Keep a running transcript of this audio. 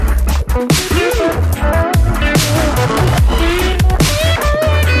Please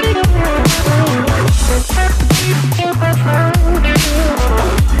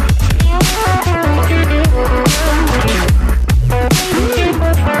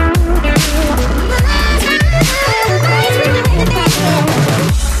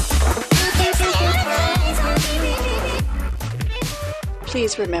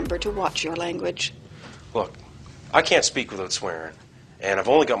remember to watch your language. Look, I can't speak without swearing, and I've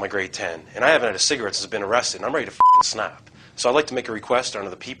only got my grade 10, and I haven't had a cigarette since I've been arrested, and I'm ready to f***ing snap. So I'd like to make a request under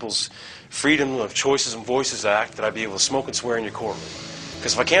the People's Freedom of Choices and Voices Act that I be able to smoke and swear in your courtroom.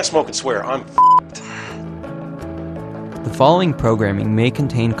 Because if I can't smoke and swear, I'm f***ed. The following programming may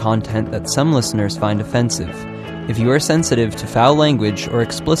contain content that some listeners find offensive. If you are sensitive to foul language or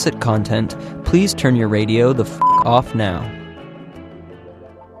explicit content, please turn your radio the f*** off now.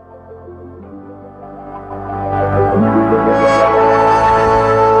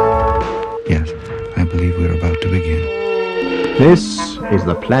 Yes, I believe we're about to begin. This is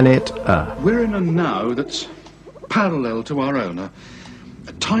the planet Earth. We're in a now that's parallel to our own. A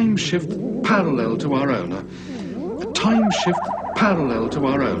time shift parallel to our own. A time shift parallel to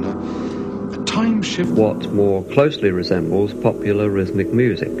our own. A time shift... What more closely resembles popular rhythmic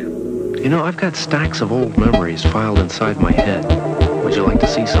music. You know, I've got stacks of old memories filed inside my head. Would you like to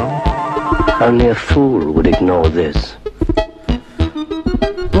see some? Only a fool would ignore this.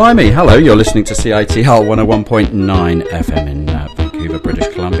 Blimey, hello, you're listening to CITR 101.9 FM in Vancouver, British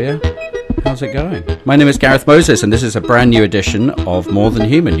Columbia. How's it going? My name is Gareth Moses, and this is a brand new edition of More Than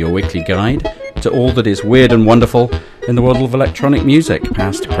Human, your weekly guide to all that is weird and wonderful in the world of electronic music,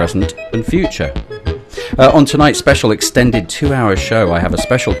 past, present and future. On tonight's special extended 2-hour show, I have a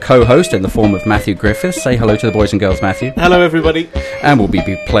special co-host in the form of Matthew Griffiths. Say hello to the boys and girls, Matthew. Hello, everybody. And we'll be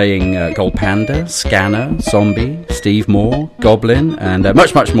playing Gold Panda, Scanner, Zomby, Steve Moore, Goblin, and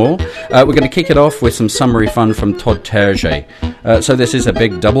much, much more. We're going to kick it off with some summary fun from Todd Terje. So this is a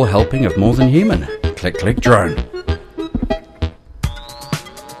big double helping of More Than Human. Click, click, drone.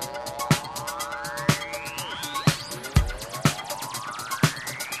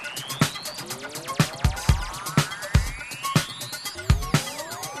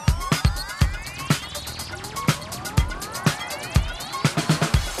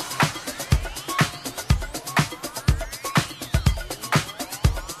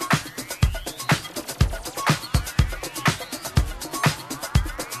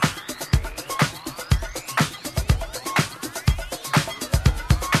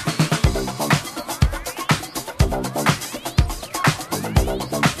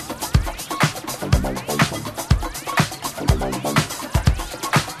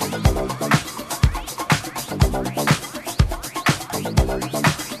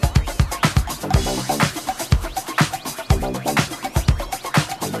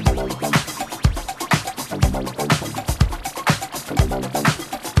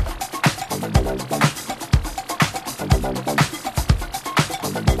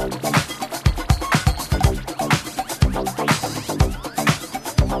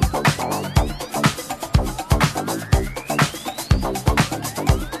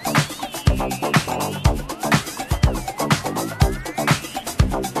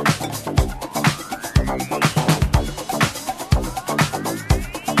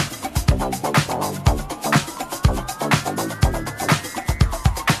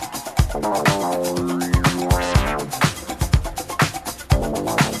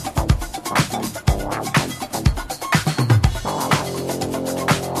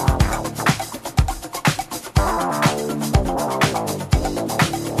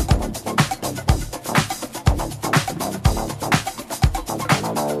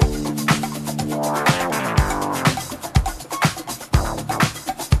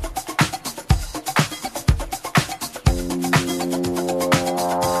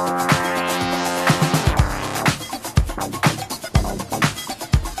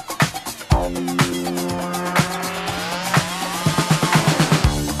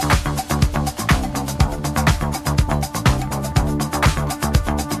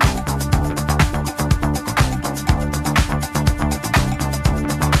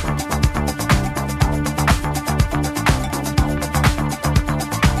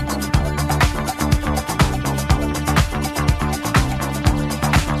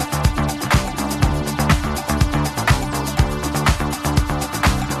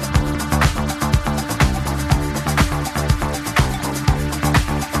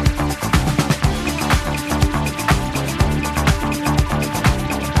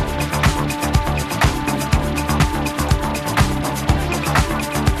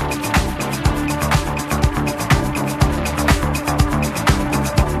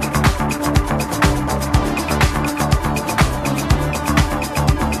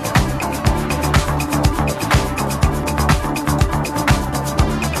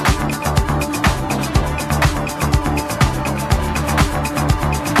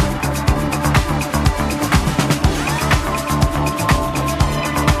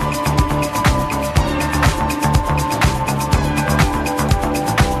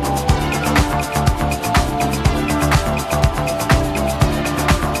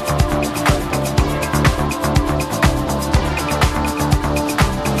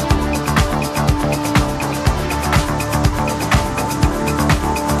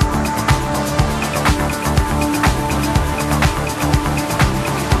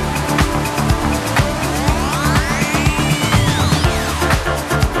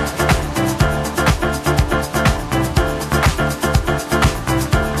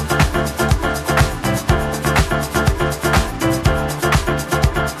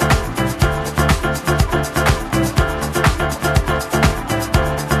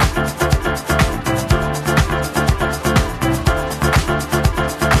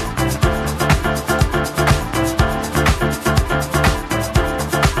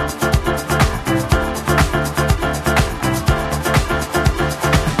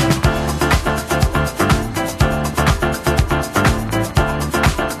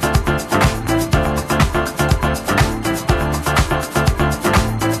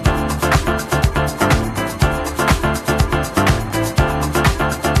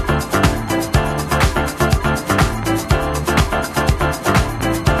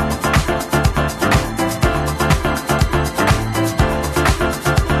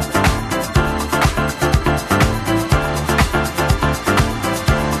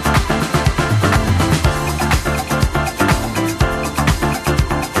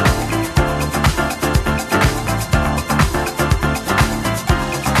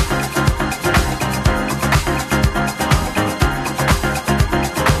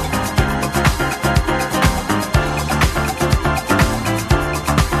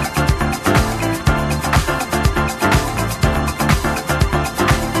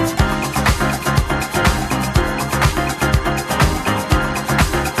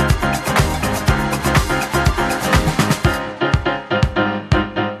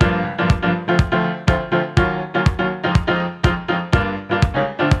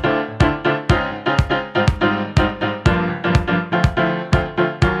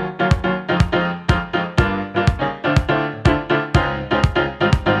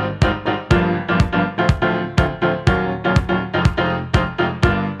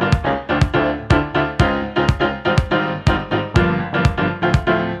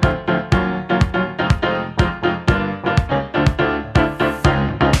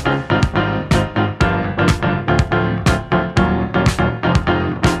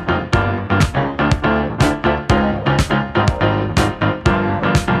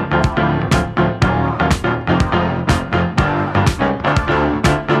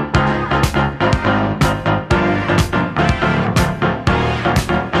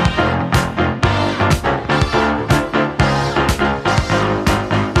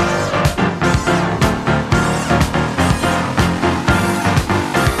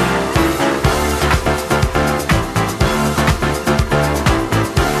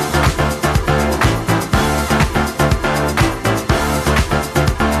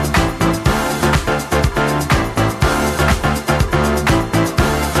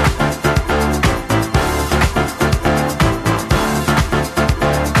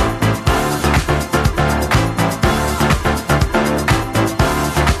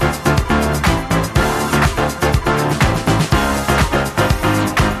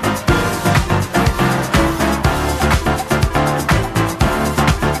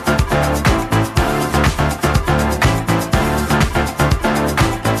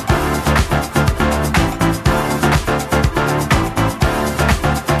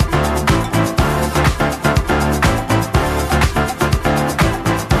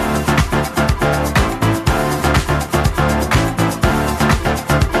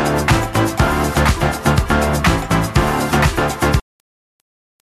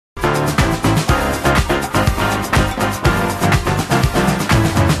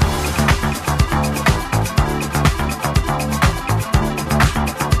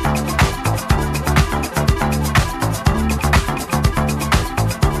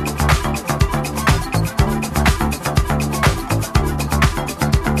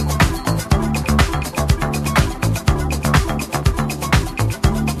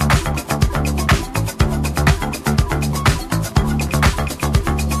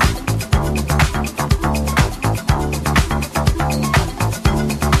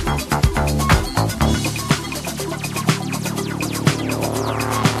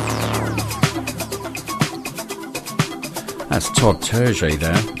 Todd Terje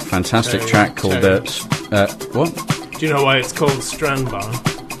there. Fantastic track called... what? Do you know why it's called Strand Bar?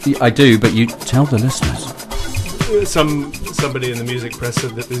 I do, but you tell the listeners. Somebody in the music press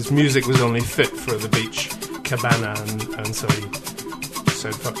said that his music was only fit for the beach cabana, and so he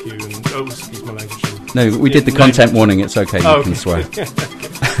said fuck you and excuse my language. No, we did the content warning. It's okay. You can swear. Okay.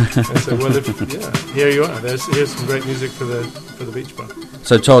 I said, well, here you are. Here's some great music for the beach bar.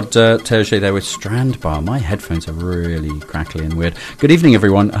 So Todd Terje there with Strand Bar. My headphones are really crackly and weird. Good evening,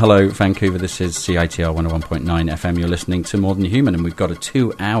 everyone. Hello, Vancouver. This is CITR 101.9 FM. You're listening to More Than Human, and we've got a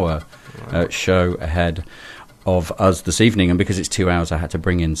 2-hour show ahead of us this evening. And because it's 2 hours, I had to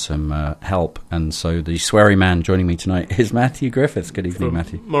bring in some help. And so the sweary man joining me tonight is Matthew Griffiths. Good evening,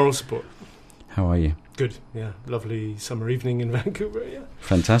 Matthew. Moral support. How are you? Good, yeah. Lovely summer evening in Vancouver, yeah.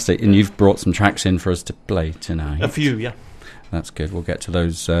 Fantastic. And you've brought some tracks in for us to play tonight. A few, yeah. That's good. We'll get to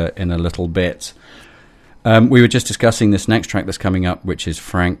those in a little bit. We were just discussing this next track that's coming up, which is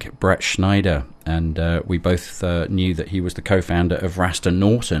Frank Brett Schneider. And we both knew that he was the co-founder of Rasta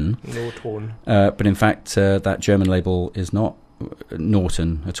Norton. But in fact, that German label is not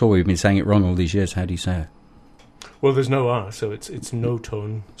Norton at all. We've been saying it wrong all these years. How do you say it? Well, there's no R, so it's no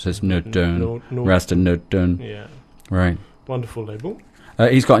tone. So it's Norton, Rasta Norton. Yeah. Right. Wonderful label.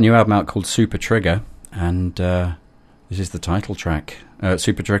 He's got a new album out called Super Trigger, and this is the title track,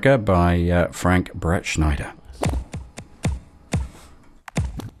 Super Trigger by Frank Brett Schneider.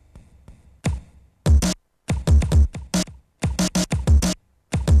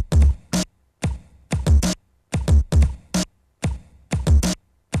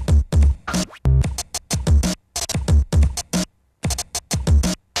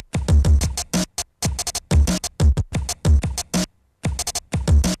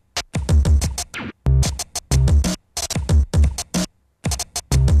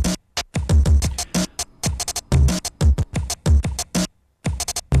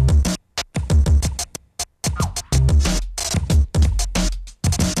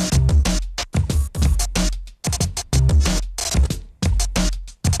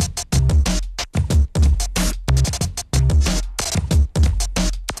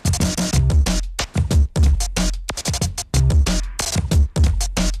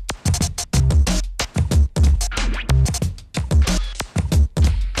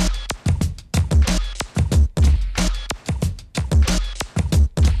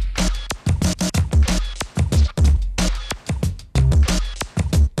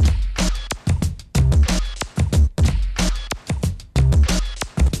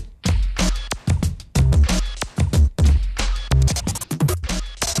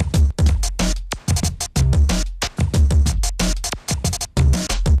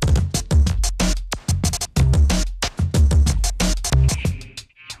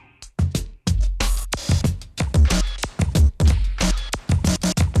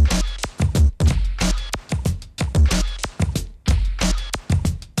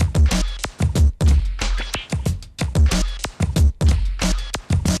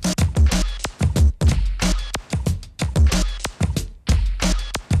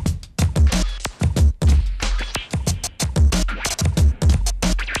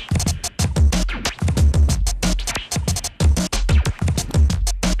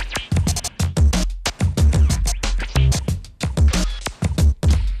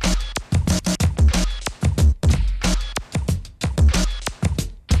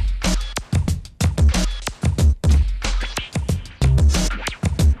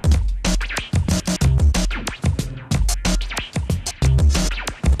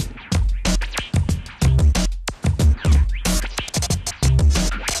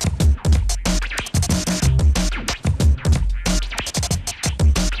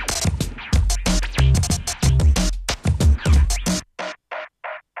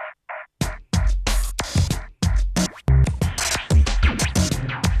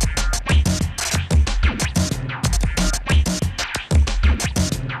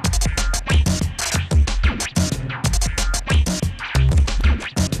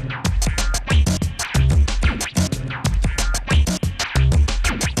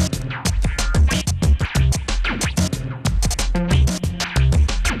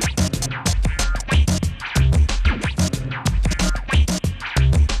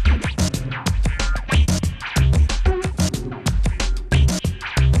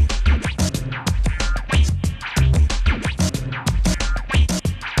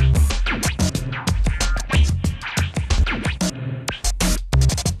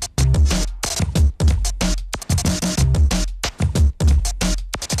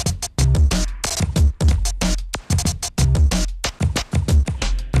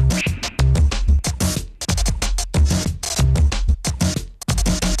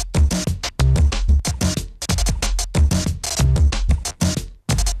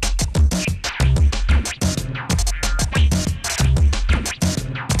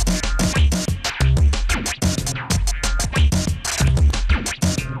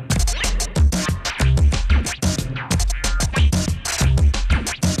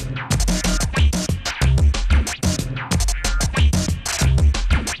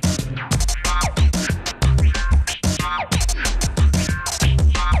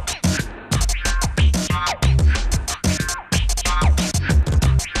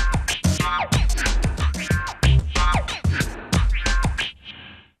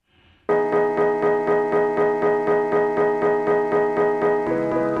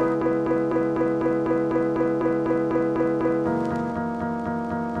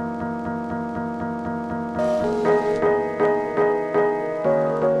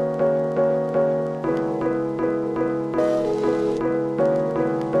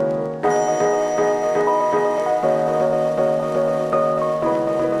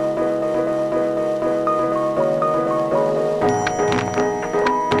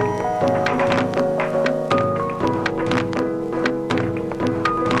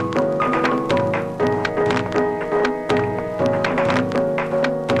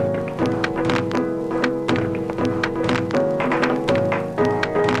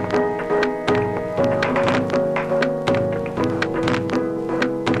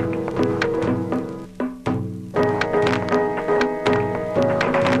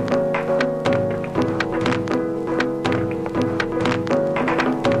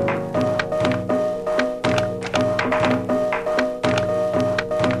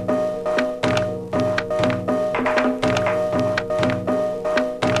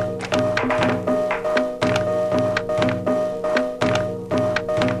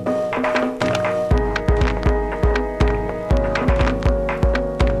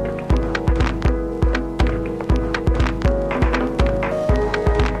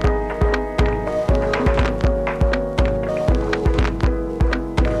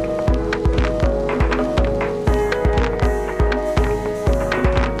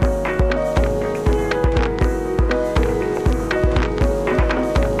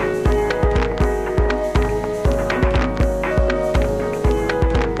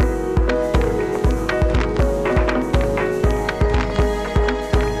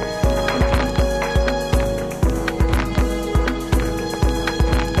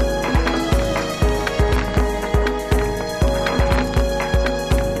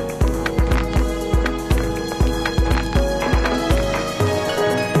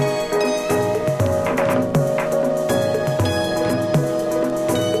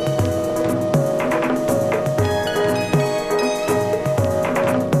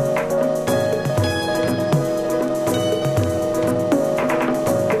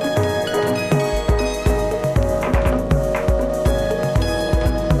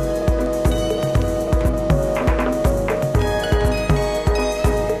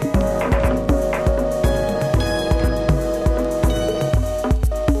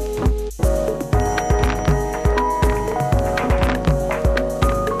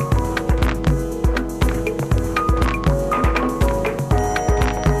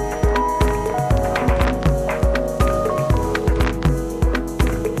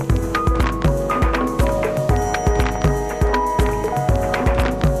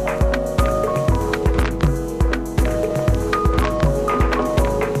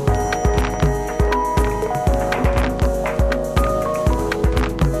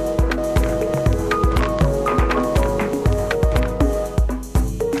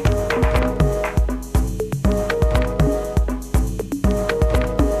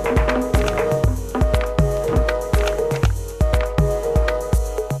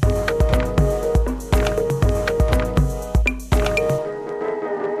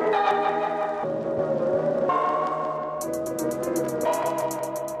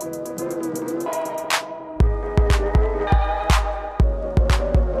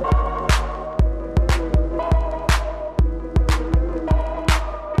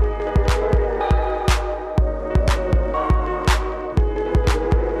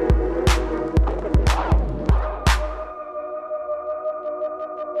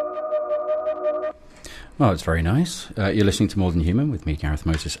 Oh, it's very nice. You're listening to More Than Human with me, Gareth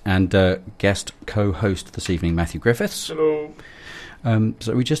Moses, and guest co-host this evening, Matthew Griffiths. Hello.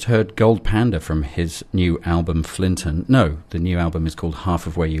 So we just heard Gold Panda from his new album, Flinton. No, the new album is called Half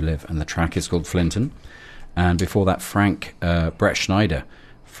of Where You Live, and the track is called Flinton. And before that, Brett Schneider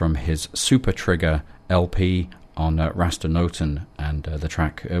from his Super Trigger LP on Rasta Noten, and the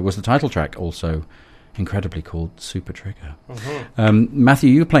track was the title track, also incredibly called Super Trigger. Matthew,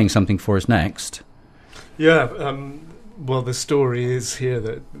 you're playing something for us next. Yeah, well, the story is here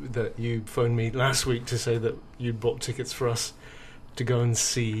that you phoned me last week to say that you'd bought tickets for us to go and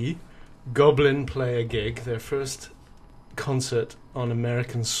see Goblin play a gig, their first concert on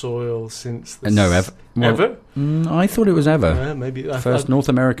American soil since the ever? I thought it was ever. Maybe first North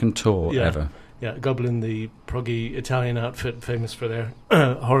American tour ever. Yeah, Goblin, the proggy Italian outfit famous for their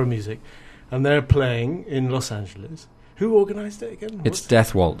horror music, and they're playing in Los Angeles. Who organised it again? It's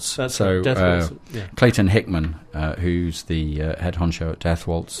Death Waltz. That's so right, Death Waltz, yeah. Clayton Hickman, who's the head honcho at Death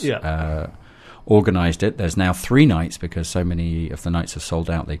Waltz, organised it. There's now 3 nights because so many of the nights are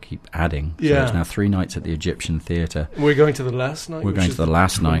sold out. They keep adding. So there's now 3 nights at the Egyptian Theatre. We're going to the last night. We're going to the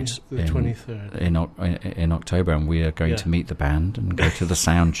last night, the 23rd in October, and we are going to meet the band and go to the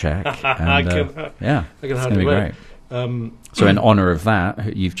sound check. And, I can it's going to be great. So in honour of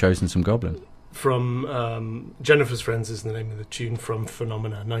that, you've chosen some Goblin. From Jennifer's Friends is the name of the tune from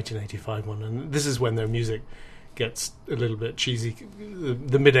Phenomena, 1985 one, and this is when their music gets a little bit cheesy.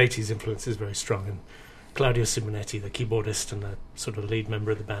 The mid-80s influence is very strong, and Claudio Simonetti, the keyboardist and the sort of lead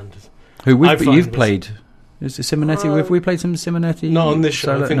member of the band, you've played. Is it Simonetti? Have we played some Simonetti? Not on this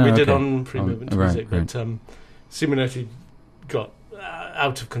show. I think we did on Pre-Movement Music, but Simonetti got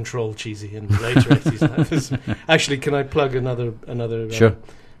out of control cheesy in the later 80s. Actually, can I plug another sure.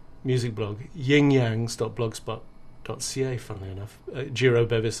 Music blog, yingyangs.blogspot.ca, funnily enough. Giro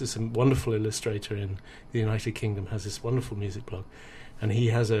Bevis is a wonderful illustrator in the United Kingdom, has this wonderful music blog, and he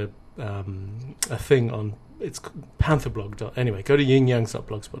has a thing on, it's pantherblog. Anyway, go to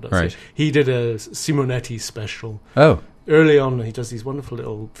yingyangs.blogspot.ca. Right. He did a Simonetti special. Oh. Early on, he does these wonderful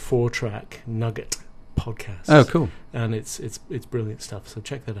little 4-track nugget podcasts. Oh, cool. And it's brilliant stuff, so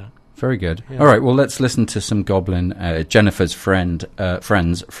check that out. Very good. Yeah. All right, well, let's listen to some Goblin, Jennifer's friends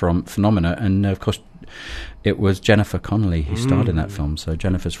from Phenomena, and of course, it was Jennifer Connelly who starred in that film. So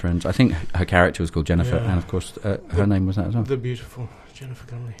Jennifer's Friends. I think her character was called Jennifer, and of course, her name was that as well. The beautiful Jennifer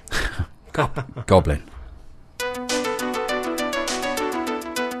Connelly. Goblin.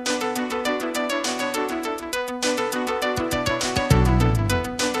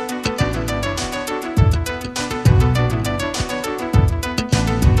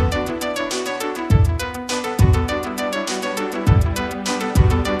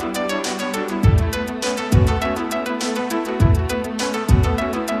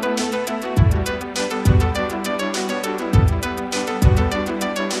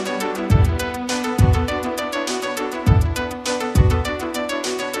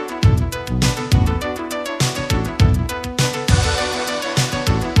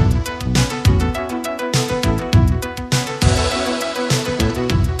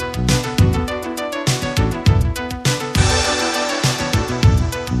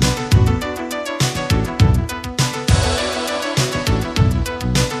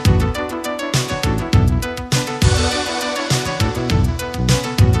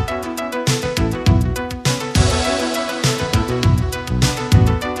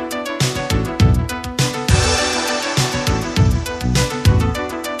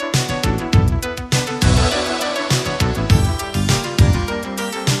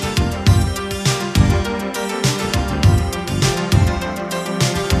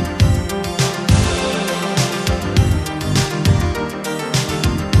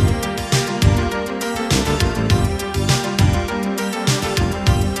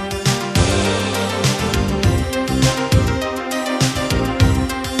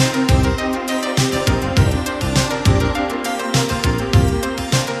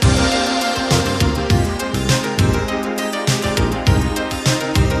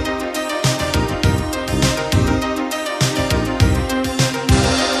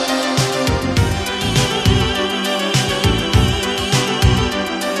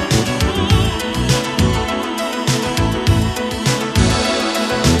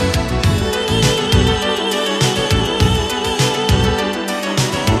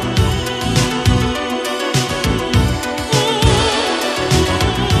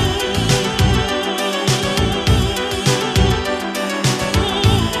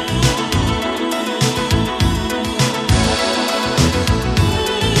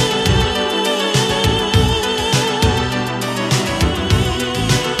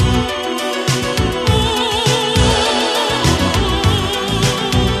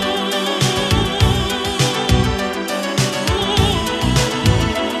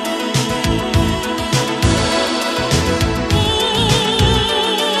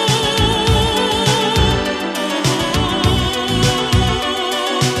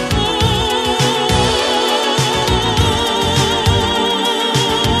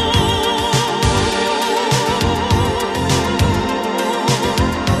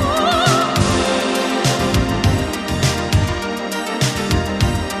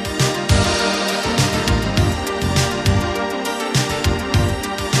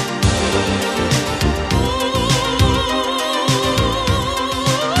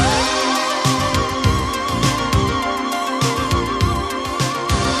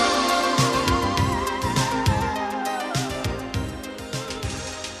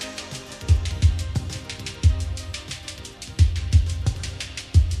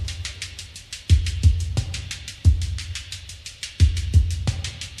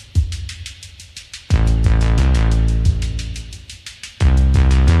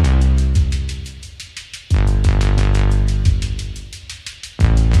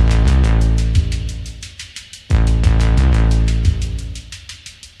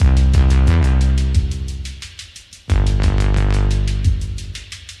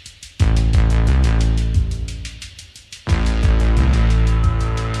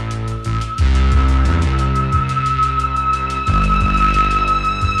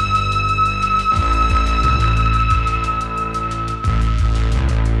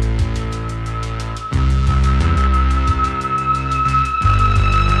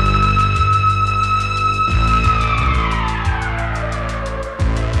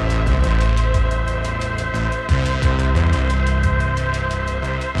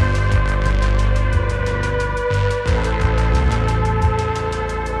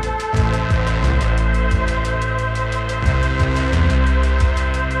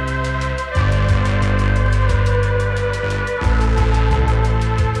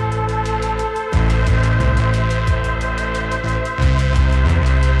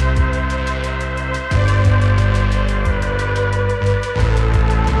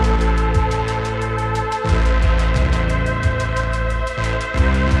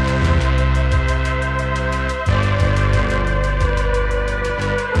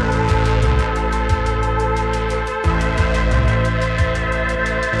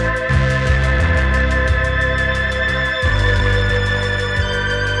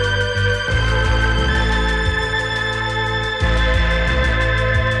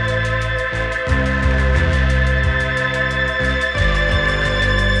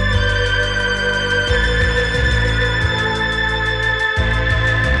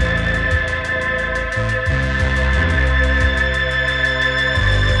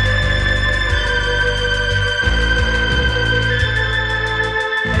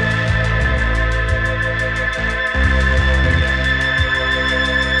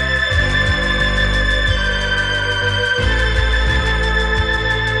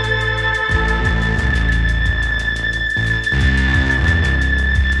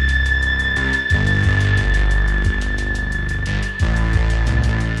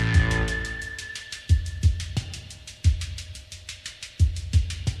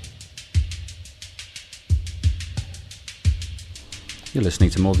 You're listening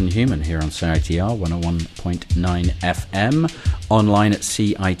to More Than Human here on CITR 101.9 FM, online at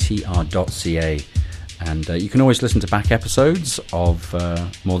citr.ca. And you can always listen to back episodes of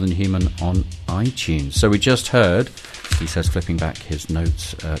More Than Human on iTunes. So we just heard, he says, flipping back his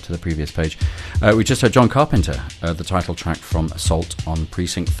notes to the previous page, we just heard John Carpenter, the title track from Assault on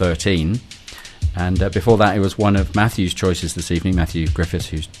Precinct 13. And before that, it was one of Matthew's choices this evening, Matthew Griffiths,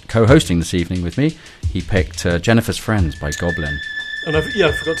 who's co-hosting this evening with me. He picked Jennifer's Friends by Goblin. And I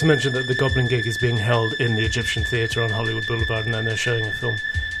forgot to mention that the Goblin gig is being held in the Egyptian Theatre on Hollywood Boulevard, and then they're showing a film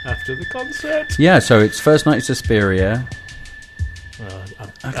after the concert. Yeah, so it's first night at Suspiria. I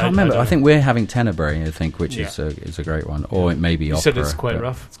can't remember. I think we're having Tenebrae, which is a great one, or it may be opera. You said it's quite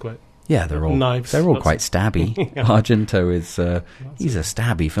rough. It's quite. Yeah, they're all knives. They're all quite stabby. Argento is he's a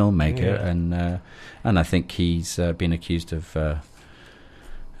stabby filmmaker, and I think he's been accused of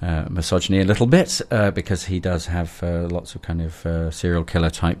misogyny a little bit because he does have lots of kind of serial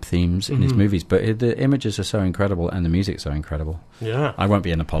killer type themes in his movies. But the images are so incredible and the music's so incredible. Yeah, I won't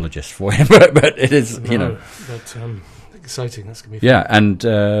be an apologist for him, but it is But, exciting. That's gonna be fun. Yeah, and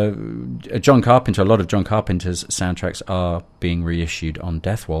John Carpenter. A lot of John Carpenter's soundtracks are being reissued on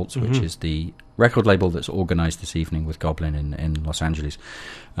Death Waltz, which is the record label that's organised this evening with Goblin in Los Angeles.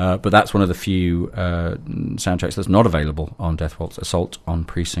 But that's one of the few soundtracks that's not available on Death Waltz. Assault on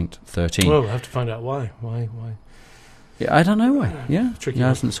Precinct 13. Well, we'll have to find out why. Yeah, I don't know why. Yeah, tricky. He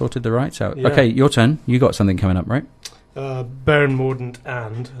hasn't sorted the rights out. Yeah. Okay, your turn. You got something coming up, right? Baron Mordaunt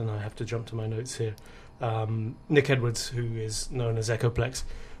and I have to jump to my notes here. Nick Edwards, who is known as Ekoplekz,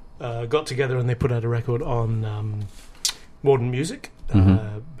 got together and they put out a record on Mordaunt Music,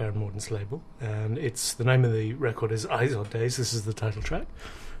 Baron Mordaunt's label, and the name of the record is Eyes on Days. This is the title track.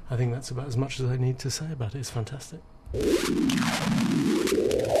 I think that's about as much as I need to say about it. It's fantastic.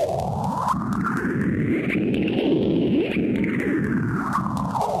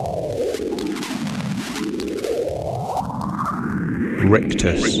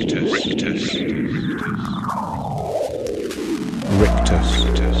 Rictus.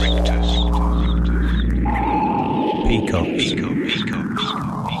 Peacocks.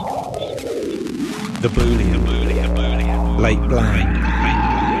 The Boolean. Late blind.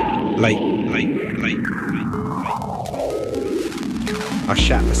 Late. I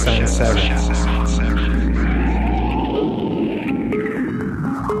shat the sans serif.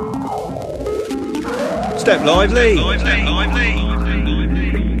 Step lively.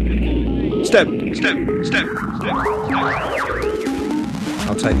 Step.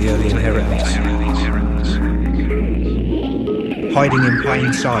 I'll take the early inheritance. Hiding in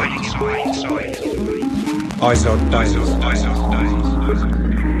plain sight. Eyes odd days.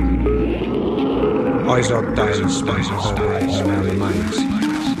 Eyes odd days spent reverberating around the maze.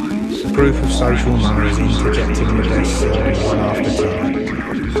 A group of social murderers interjecting with their sins one after time.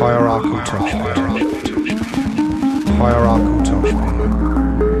 Hierarchical toshbir.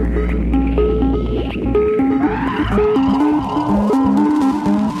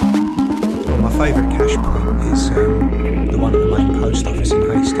 Well, my favourite cash point is the one at the main post office in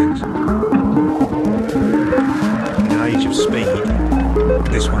Hastings. In an age of speed,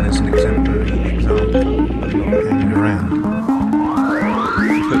 this one is an exemplary example of not hanging around.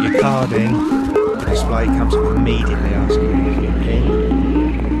 You put your card in, the display comes up immediately asking you for your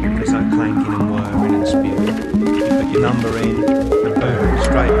PIN. There's no clanking and whirring and spewing. You put your number in, and boom,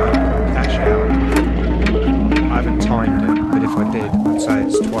 straight up, cash out. I haven't timed it, but if I did, I'd say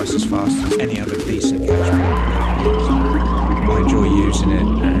it's twice as fast as any other decent cash point. I enjoy using it,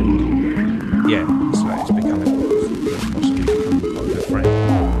 and yeah, so it's becoming possibly become quite a good friend.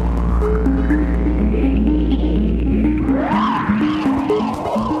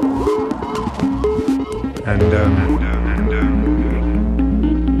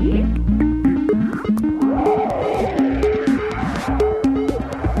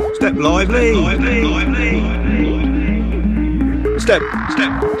 Step lively. Step.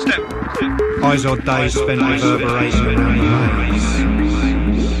 Eyes odd days spent reverberating around the maze.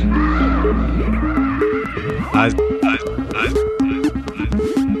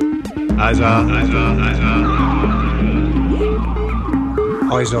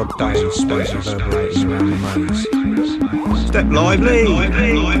 Eyes odd days spent reverberating around the maze. Step lively.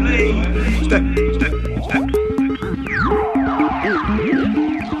 Step.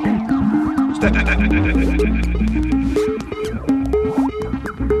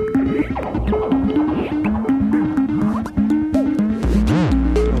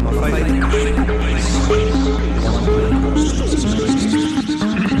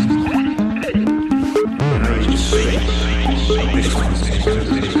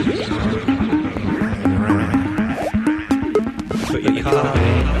 Put your your card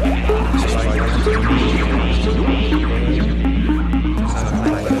in, display comes immediately.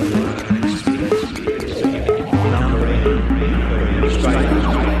 Number in, display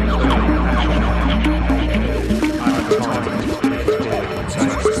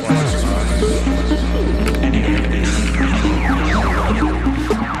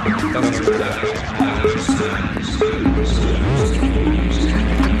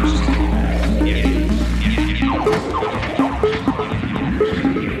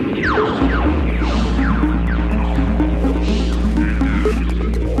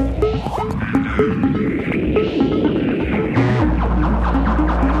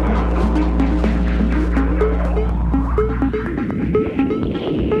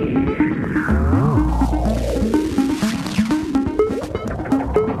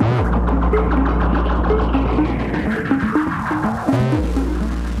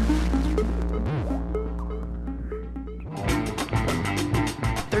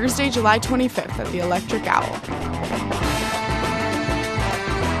Thursday, July 25th at the Electric Owl.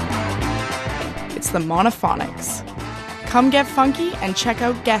 It's the Monophonics. Come get funky and check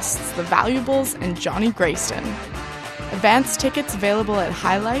out guests The Valuables and Johnny Grayston. Advance tickets available at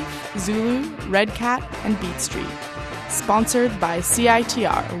High Life, Zulu, Red Cat, and Beat Street. Sponsored by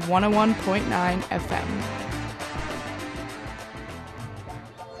CITR 101.9 FM.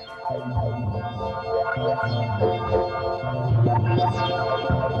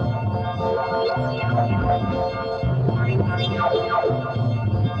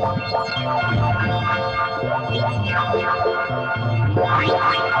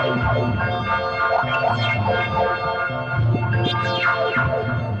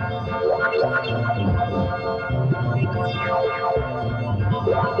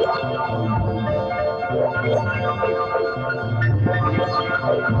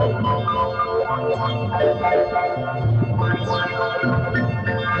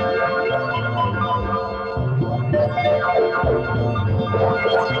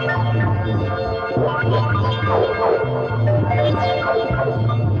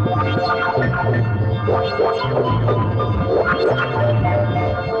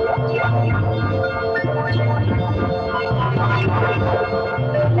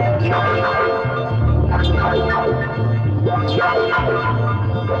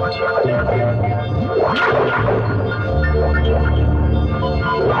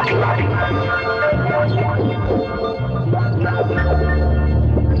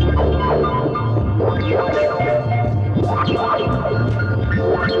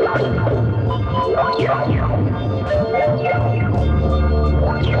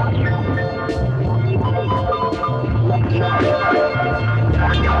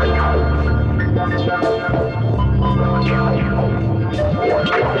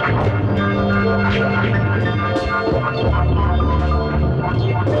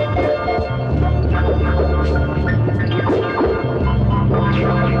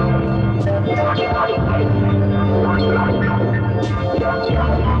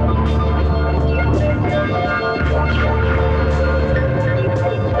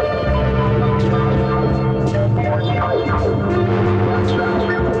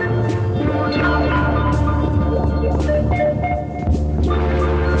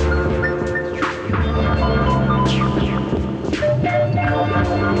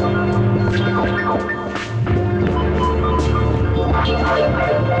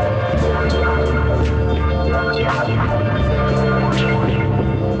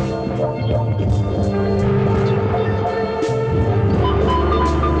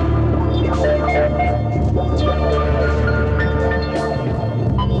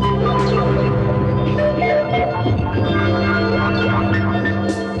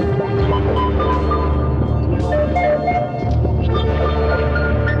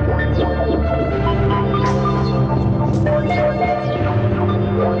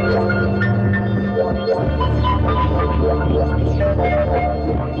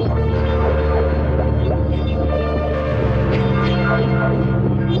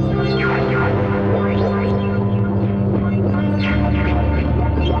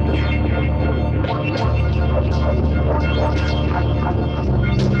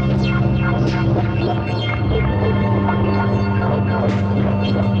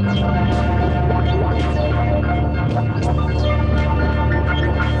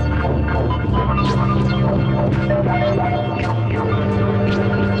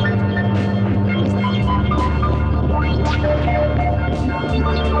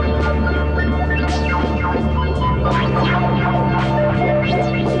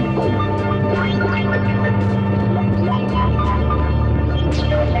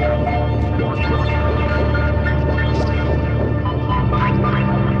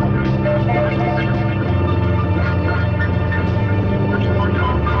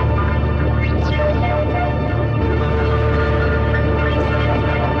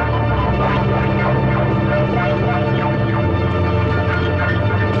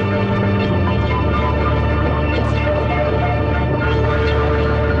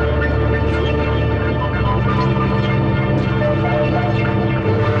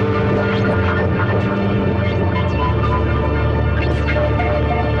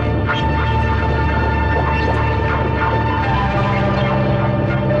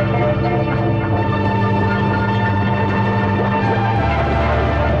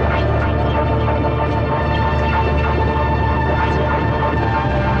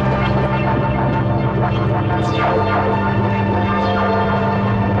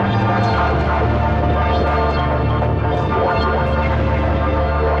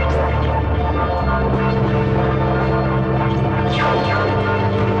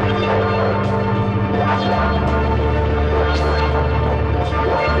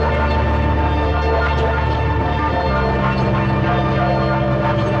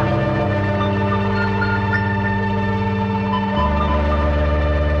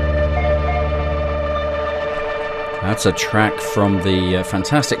 That's a track from the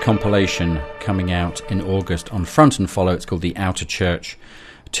fantastic compilation coming out in August on Front and Follow. It's called the Outer Church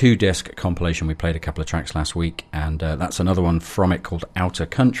 2-disc compilation. We played a couple of tracks last week, and that's another one from it called Outer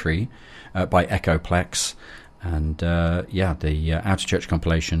Country by Ekoplekz. And the Outer Church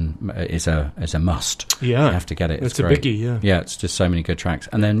compilation is a must. Yeah, you have to get it. It's great. A biggie. Yeah, yeah, it's just so many good tracks.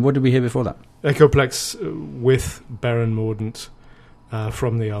 And then what did we hear before that? Ekoplekz with Baron Mordaunt.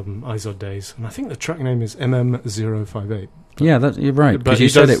 From the album Izod Days, and I think the track name is MM058. Yeah, you're right, because you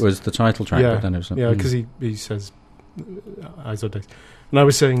said it was the title track. Yeah, but then it was because he says Izod Days, and I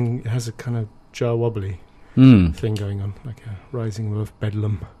was saying it has a kind of Jar Wobbly thing going on, like a Rising of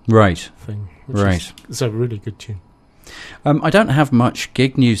Bedlam thing. Which is a really good tune. I don't have much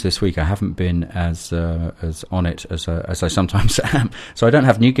gig news this week. I haven't been as on it as I sometimes am. So I don't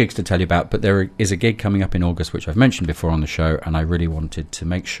have new gigs to tell you about, but there is a gig coming up in August, which I've mentioned before on the show, and I really wanted to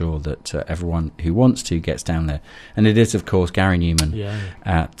make sure that everyone who wants to gets down there. And it is, of course, Gary Newman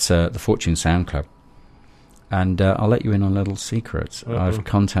at the Fortune Sound Club. And I'll let you in on a little secret. I've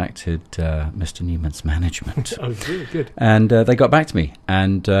contacted Mr. Newman's management. Oh, really good. And they got back to me,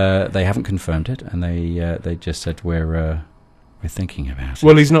 and they haven't confirmed it, and they just said we're thinking about it.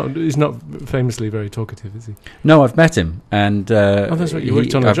 Well, he's not famously very talkative, is he? No, I've met him, and that's right. You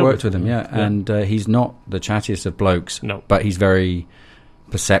worked on a job. I've worked with him, and he's not the chattiest of blokes. No, but he's very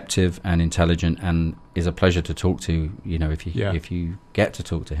perceptive and intelligent, and is a pleasure to talk to. You know, if you get to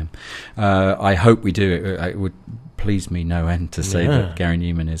talk to him, I hope we do. It would please me no end to say that Gary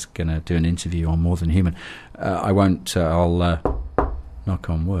Newman is going to do an interview on More Than Human. I won't. I'll knock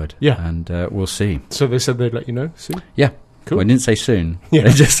on wood. Yeah, and we'll see. So they said they'd let you know soon. Yeah, cool. Well, I didn't say soon. Yeah,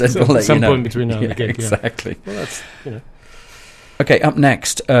 they just said we'll let you know. Some point between now and the gig. Exactly. Well, that's Okay, up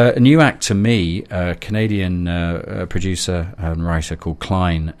next, a new act to me, a Canadian producer and writer called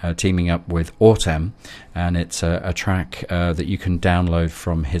Klein, teaming up with Autem, and it's a track that you can download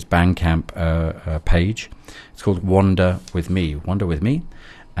from his Bandcamp page. It's called Wander With Me,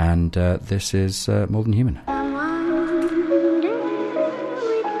 and this is More Than Human.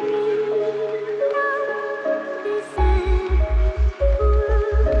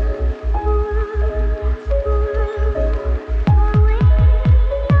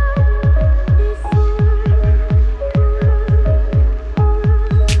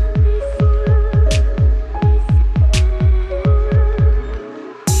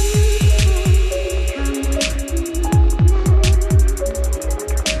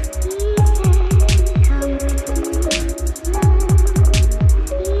 Come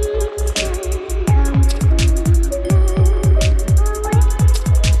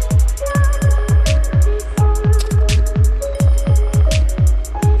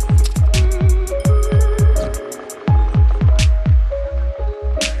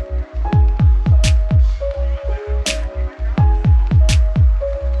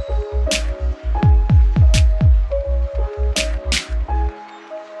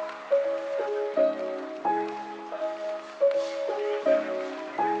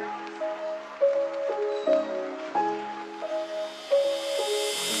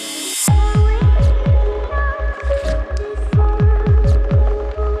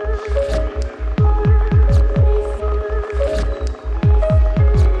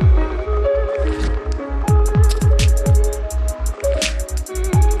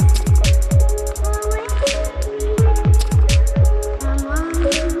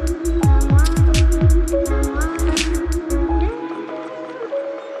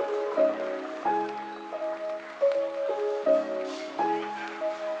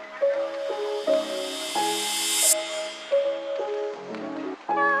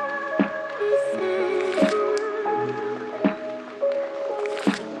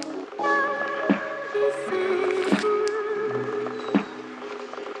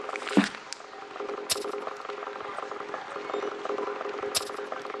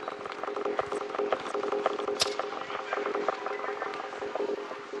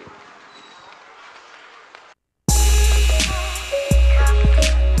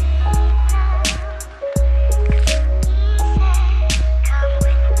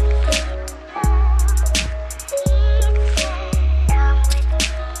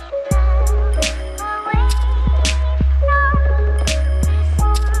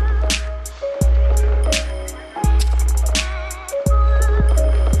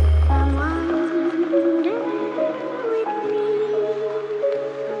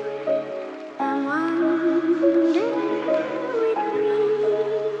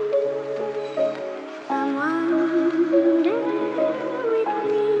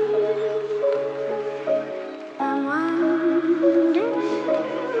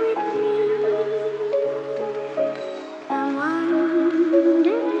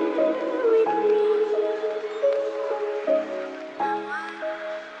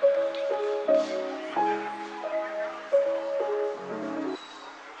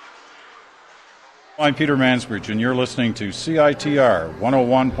I'm Peter Mansbridge, and you're listening to CITR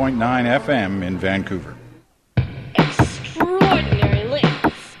 101.9 FM in Vancouver. Extraordinary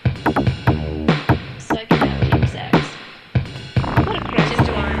links. So I can have deep sex. What a crazy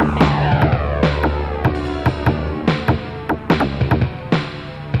story to think about.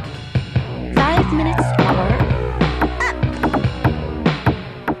 5 minutes power up.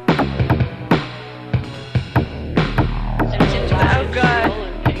 Oh, God.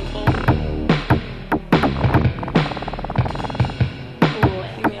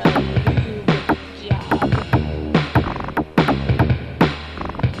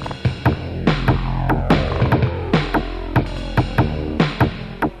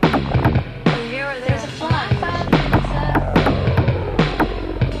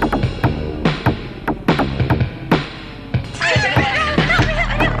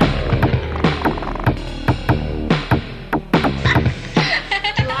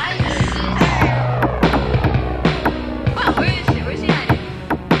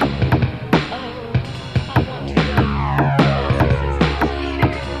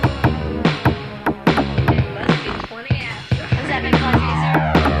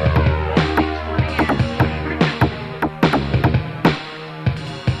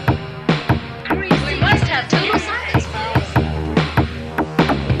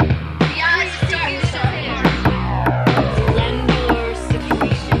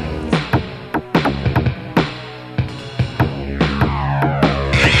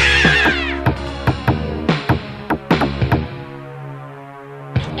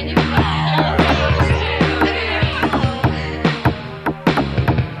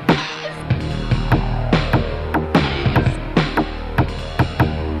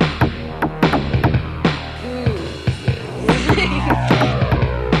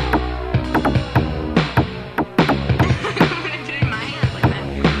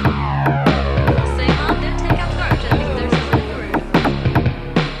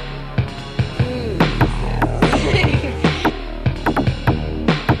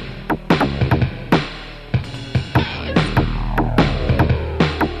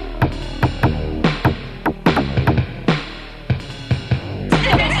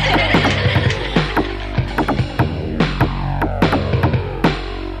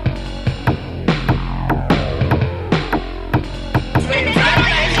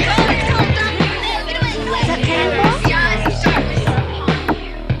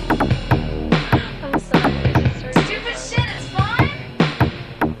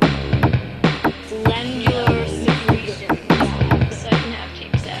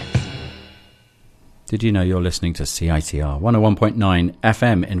 Did you know you're listening to CITR 101.9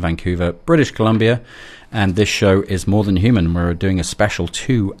 FM in Vancouver, British Columbia, and this show is More Than Human. We're doing a special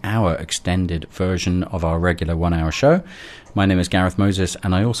 2-hour extended version of our regular 1-hour show. My name is Gareth Moses,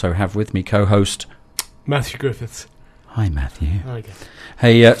 and I also have with me co-host Matthew Griffiths. Hi, Matthew. Hi.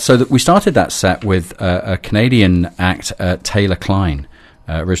 Hey, so we started that set with a Canadian act, Taylor Klein,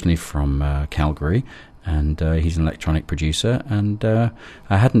 originally from Calgary. And he's an electronic producer, and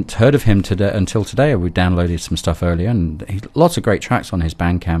I hadn't heard of him until today. We downloaded some stuff earlier, and lots of great tracks on his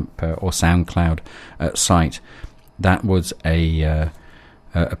Bandcamp or SoundCloud site. That was a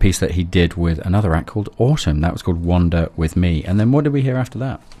piece that he did with another act called Autumn. That was called Wander With Me. And then what did we hear after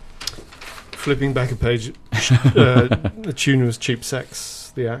that? Flipping back a page, the tune was Cheap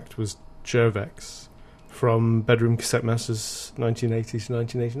Sex. The act was Jervex. From Bedroom Cassette Masters 1980 to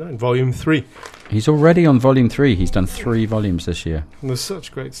 1989, Volume 3. He's already on Volume 3. He's done 3 volumes this year. And there's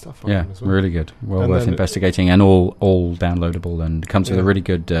such great stuff on him as well. Really good. Well worth investigating, and all downloadable, and comes with a really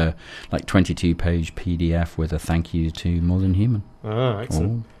good 22-page PDF with a thank you to More Than Human. Ah,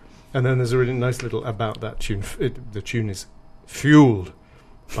 excellent. And then there's a really nice little about that tune. The tune is fueled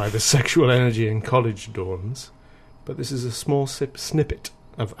by the sexual energy in college dorms, but this is a small snippet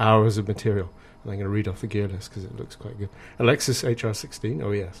of hours of material. And I'm going to read off the gear list because it looks quite good. Alexis HR16,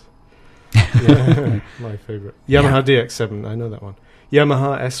 oh yes. Yeah, my favourite. Yamaha DX7, I know that one.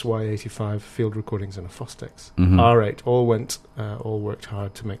 Yamaha SY85 field recordings and a Fostex. R8, all worked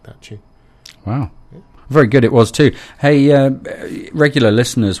hard to make that tune. Wow. Yeah. Very good it was too. Hey, regular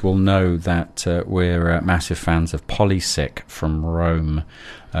listeners will know that we're massive fans of Polysic from Rome.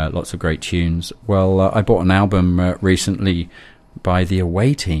 Lots of great tunes. Well, I bought an album recently by the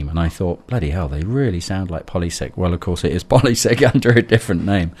Away Team, and I thought, bloody hell, they really sound like Polysic. Well, of course, it is Polysic under a different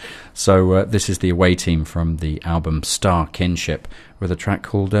name. So this is the Away Team from the album Star Kinship with a track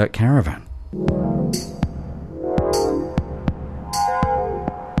called Caravan.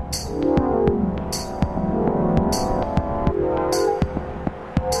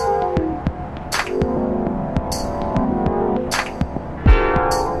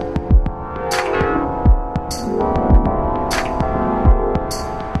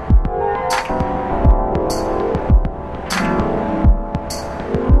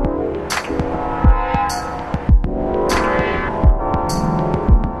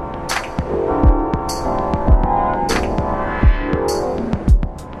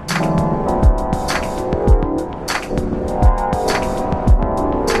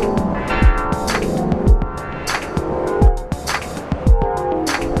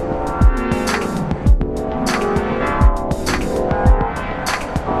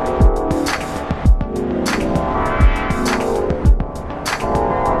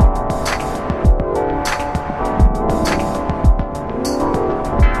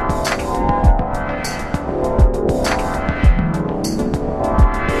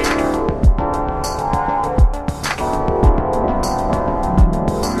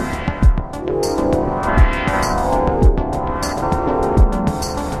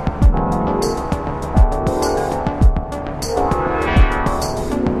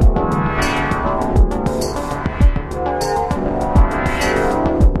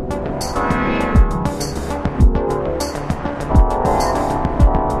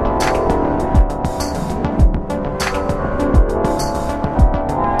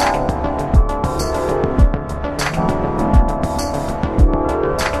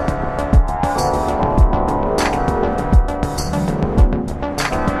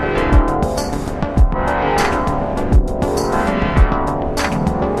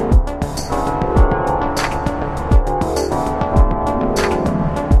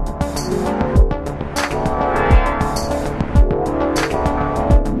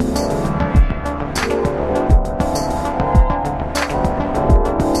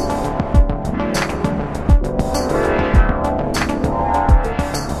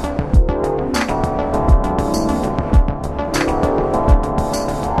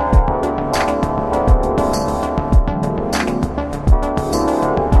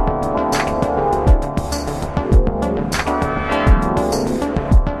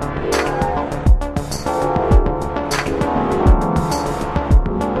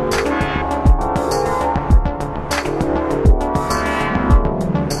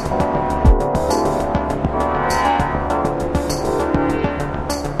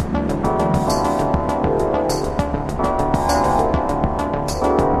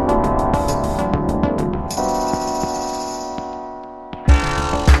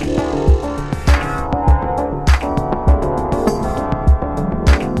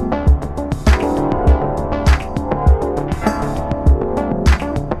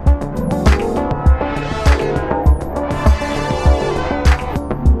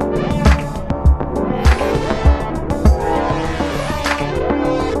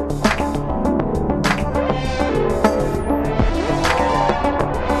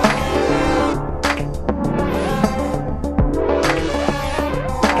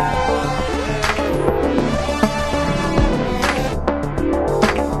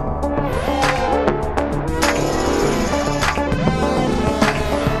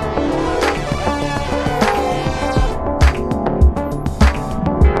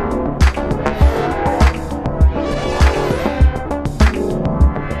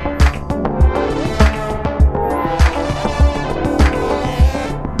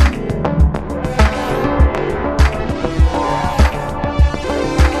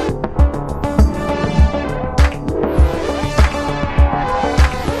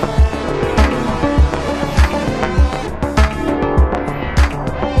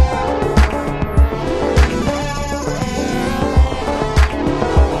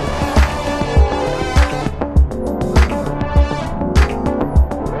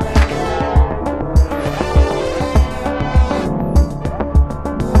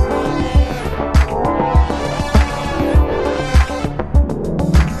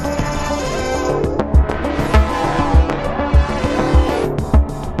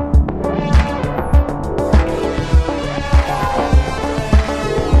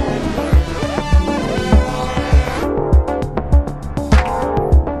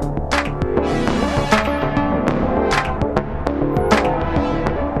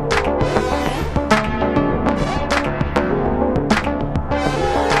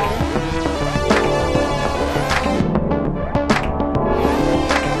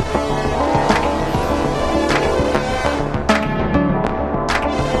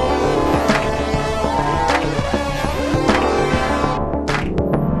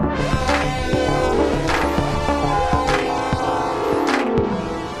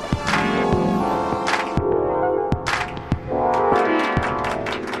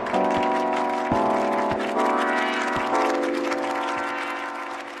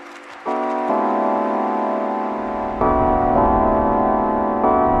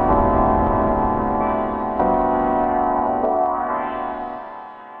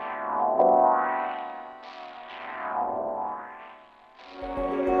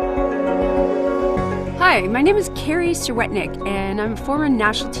 Hi, my name is Carrie Sierwetnik, and I'm a former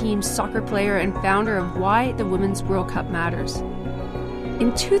national team soccer player and founder of Why the Women's World Cup Matters.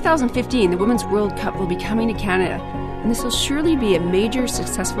 In 2015, the Women's World Cup will be coming to Canada, and this will surely be a major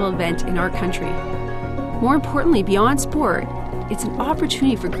successful event in our country. More importantly, beyond sport, it's an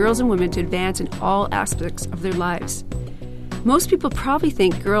opportunity for girls and women to advance in all aspects of their lives. Most people probably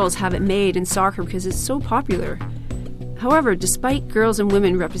think girls have it made in soccer because it's so popular. However, despite girls and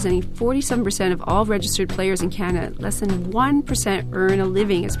women representing 47% of all registered players in Canada, less than 1% earn a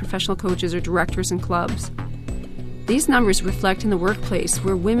living as professional coaches or directors in clubs. These numbers reflect in the workplace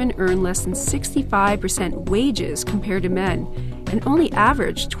where women earn less than 65% wages compared to men and only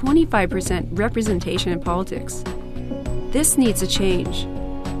average 25% representation in politics. This needs to change.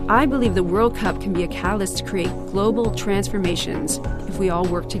 I believe the World Cup can be a catalyst to create global transformations if we all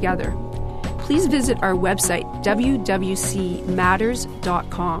work together. Please visit our website,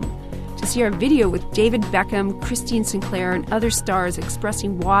 wwcmatters.com, to see our video with David Beckham, Christine Sinclair, and other stars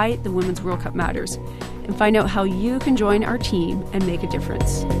expressing why the Women's World Cup matters, and find out how you can join our team and make a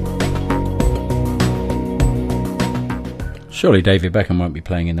difference. Surely David Beckham won't be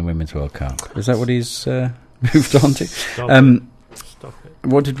playing in the Women's World Cup. Is that what he's moved on to? Stop it.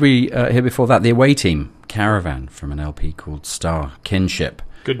 What did we hear before that? The Away Team, Caravan, from an LP called Star Kinship.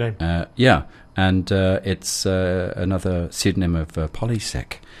 Good name. Yeah, and it's another pseudonym of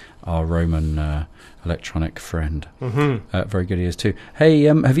Polysec, our Roman electronic friend. Mm-hmm. Very good he is too. Hey,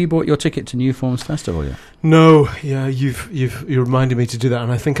 have you bought your ticket to New Forms Festival yet? No, yeah, you reminded me to do that,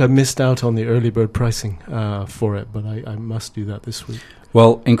 and I think I missed out on the early bird pricing for it, but I must do that this week.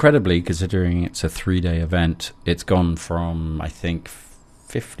 Well, incredibly, considering it's a 3-day event, it's gone from, I think,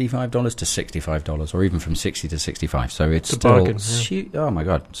 $55 to $65, or even from $60 to $65. So it's still, oh my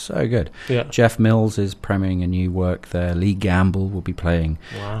God, so good. Yeah. Jeff Mills is premiering a new work there. Lee Gamble will be playing.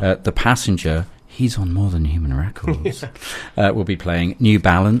 Wow. The Passenger, he's on More Than Human Records. Will be playing New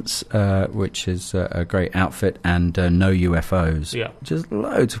Balance, which is a great outfit, and No UFOs. Yeah. Just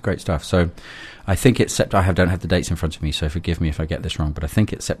loads of great stuff. So I think it's I don't have the dates in front of me, so forgive me if I get this wrong, but I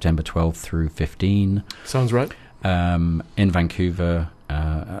think it's September 12 through 15. Sounds right. In Vancouver.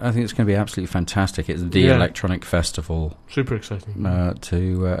 I think it's going to be absolutely fantastic. It's the electronic festival. Super exciting.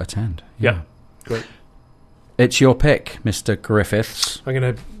 To attend. Yeah, great. It's your pick, Mr. Griffiths. I'm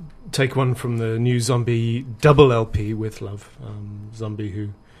going to take one from the new Zomby double LP, With Love. Zomby, who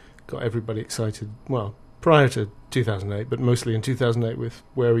got everybody excited, well, prior to 2008, but mostly in 2008 with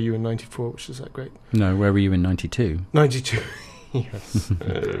Where Were You in 94, which is that great. No, Where Were You in 92? 92, yes.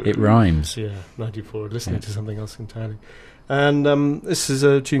 It rhymes. Yeah, 94, listening to something else entirely. And this is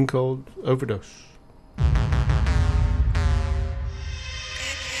a tune called Overdose.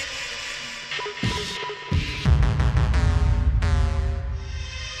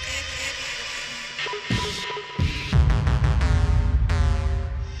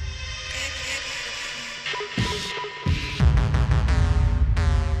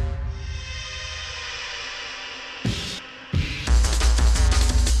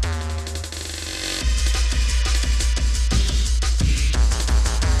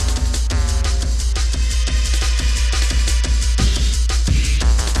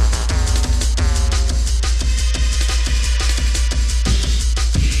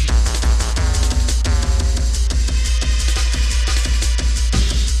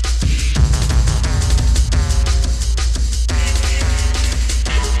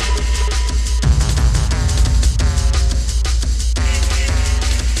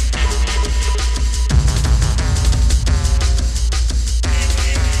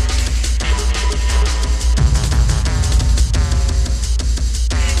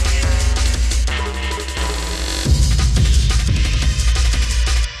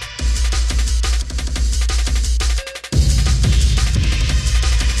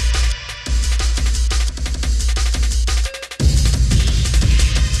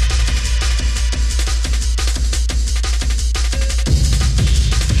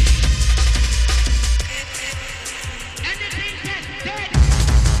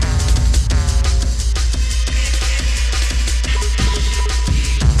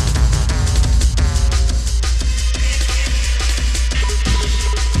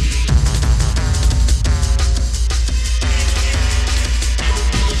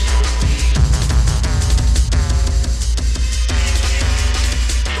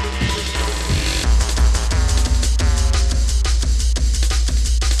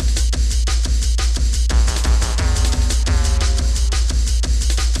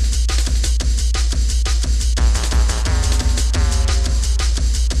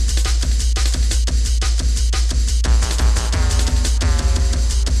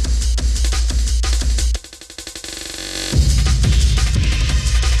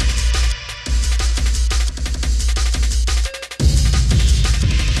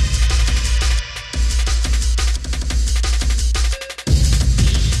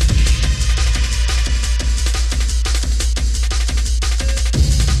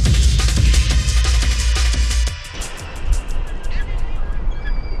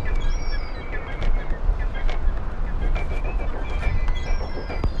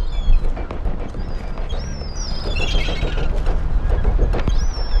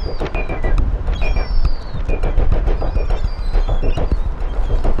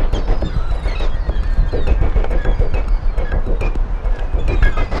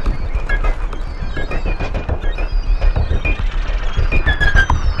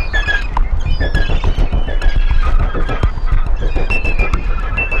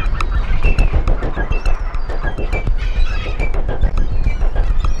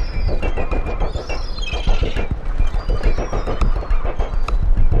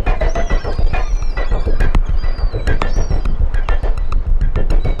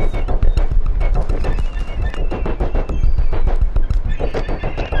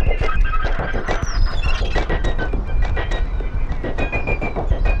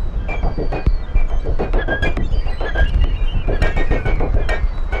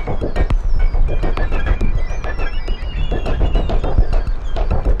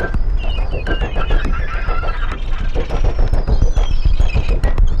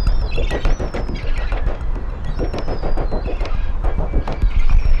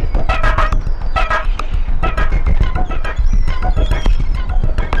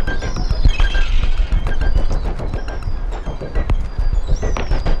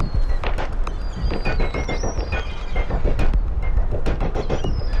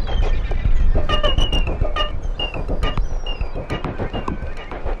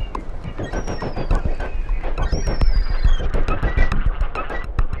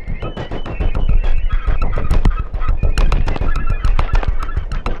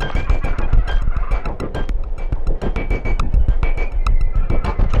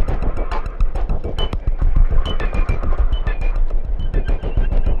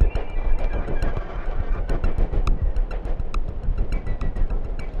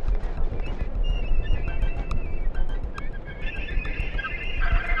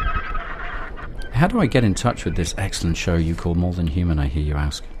 how do I get in touch with this excellent show you call More Than Human, I hear you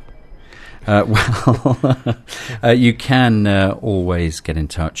ask? You can always get in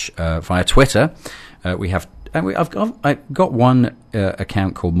touch via Twitter. I've got one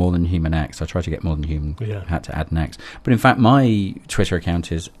account called More Than Human X. I tried to get More Than Human, had to add an X. But in fact, my Twitter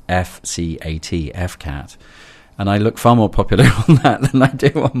account is FCAT, FCAT. And I look far more popular on that than I do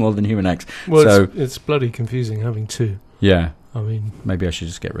on More Than Human X. Well, so it's bloody confusing having two. Yeah. I mean... Maybe I should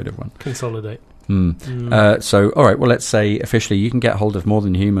just get rid of one. Consolidate. So, all right, well, let's say officially you can get hold of More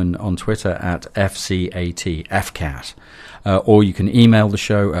Than Human on Twitter at FCAT, FCAT. Or you can email the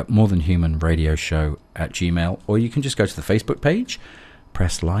show at morethanhumanradioshow@gmail.com, or you can just go to the Facebook page,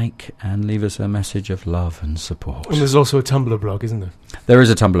 press like, and leave us a message of love and support. And there's also a Tumblr blog, isn't there? There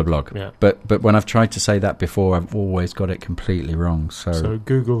is a Tumblr blog, yeah. But when I've tried to say that before, I've always got it completely wrong. So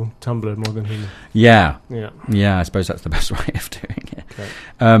Google Tumblr More Than Human. Yeah. Yeah. I suppose that's the best way of doing it. Okay.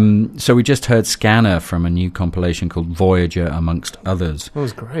 So we just heard Scanner from a new compilation called Voyager, amongst others. That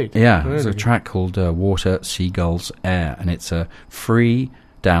was great. Yeah, really. There's a track called Water, Seagulls, Air, and it's a free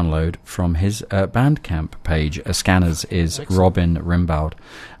download from his Bandcamp page. Scanners is excellent. Robin Rimbaud,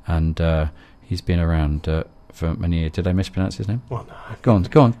 and he's been around for many years. Did I mispronounce his name? Well, no. Go on.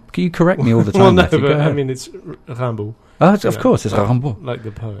 Can you correct me all the time? Well, no, Matthew? but I mean, it's Rimbaud. Oh, of course, it's Rimbaud. Like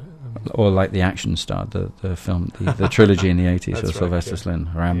the poet. Or like the action star, the film, the trilogy in the 80s of Sylvester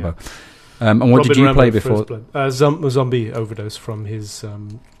Stallone, Rambo. Yeah. And what Robin did you Rambo play before? Zombie overdose from his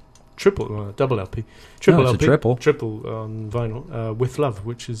double LP. Triple LP. Triple on vinyl, With Love,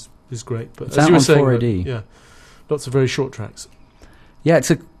 which is great. But it's as out you were on saying, 4AD. yeah, lots of very short tracks. Yeah, it's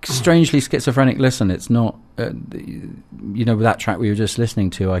a strangely schizophrenic listen. It's not, with that track we were just listening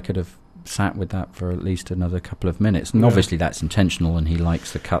to, I could have sat with that for at least another couple of minutes. And obviously that's intentional, and he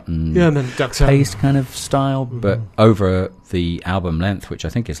likes the cut and then paste kind of style. Mm-hmm. But over the album length, which I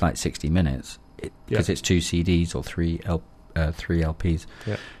think is like 60 minutes, because it's 2 CDs or 3 LPs,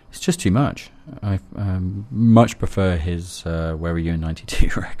 it's just too much. I much prefer his Where Were You in 92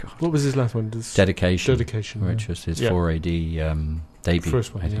 record. What was his last one? Dedication, which was his 4AD debut.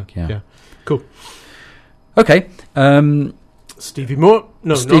 First one, I think. Yeah. Cool. Okay. Stevie Moore?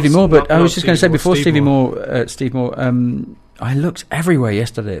 No, Stevie Moore, but I was just going to say, before Steve Moore, I looked everywhere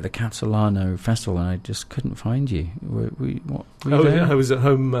yesterday at the Catalano Festival, and I just couldn't find you. Were you there? I was at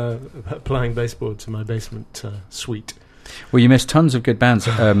home applying baseboard to my basement suite. Well, you missed tons of good bands.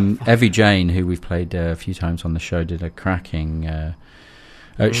 Evie Jane, who we've played a few times on the show, did a cracking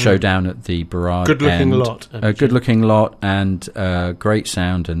show down at the Barrage. Good-looking lot, and great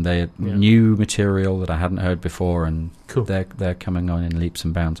sound, and they had new material that I hadn't heard before, and cool. They're coming on in leaps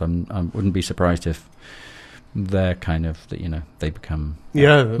and bounds. I wouldn't be surprised if they're kind of they become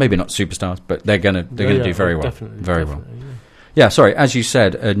maybe not superstars, but they're gonna do very well. Definitely, yeah. Sorry, as you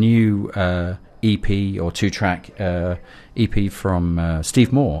said, a new EP or 2-track EP from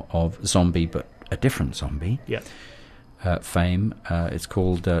Steve Moore of Zomby, but a different Zomby. Yeah. Fame. It's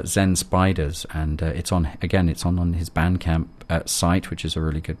called Zen Spiders, and it's on his Bandcamp site, which is a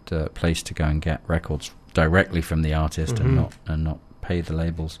really good place to go and get records directly from the artist and not pay the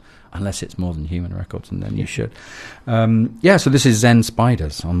labels, unless it's More Than Human Records, and then you should. So this is Zen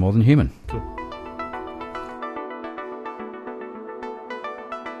Spiders on More Than Human. Cool.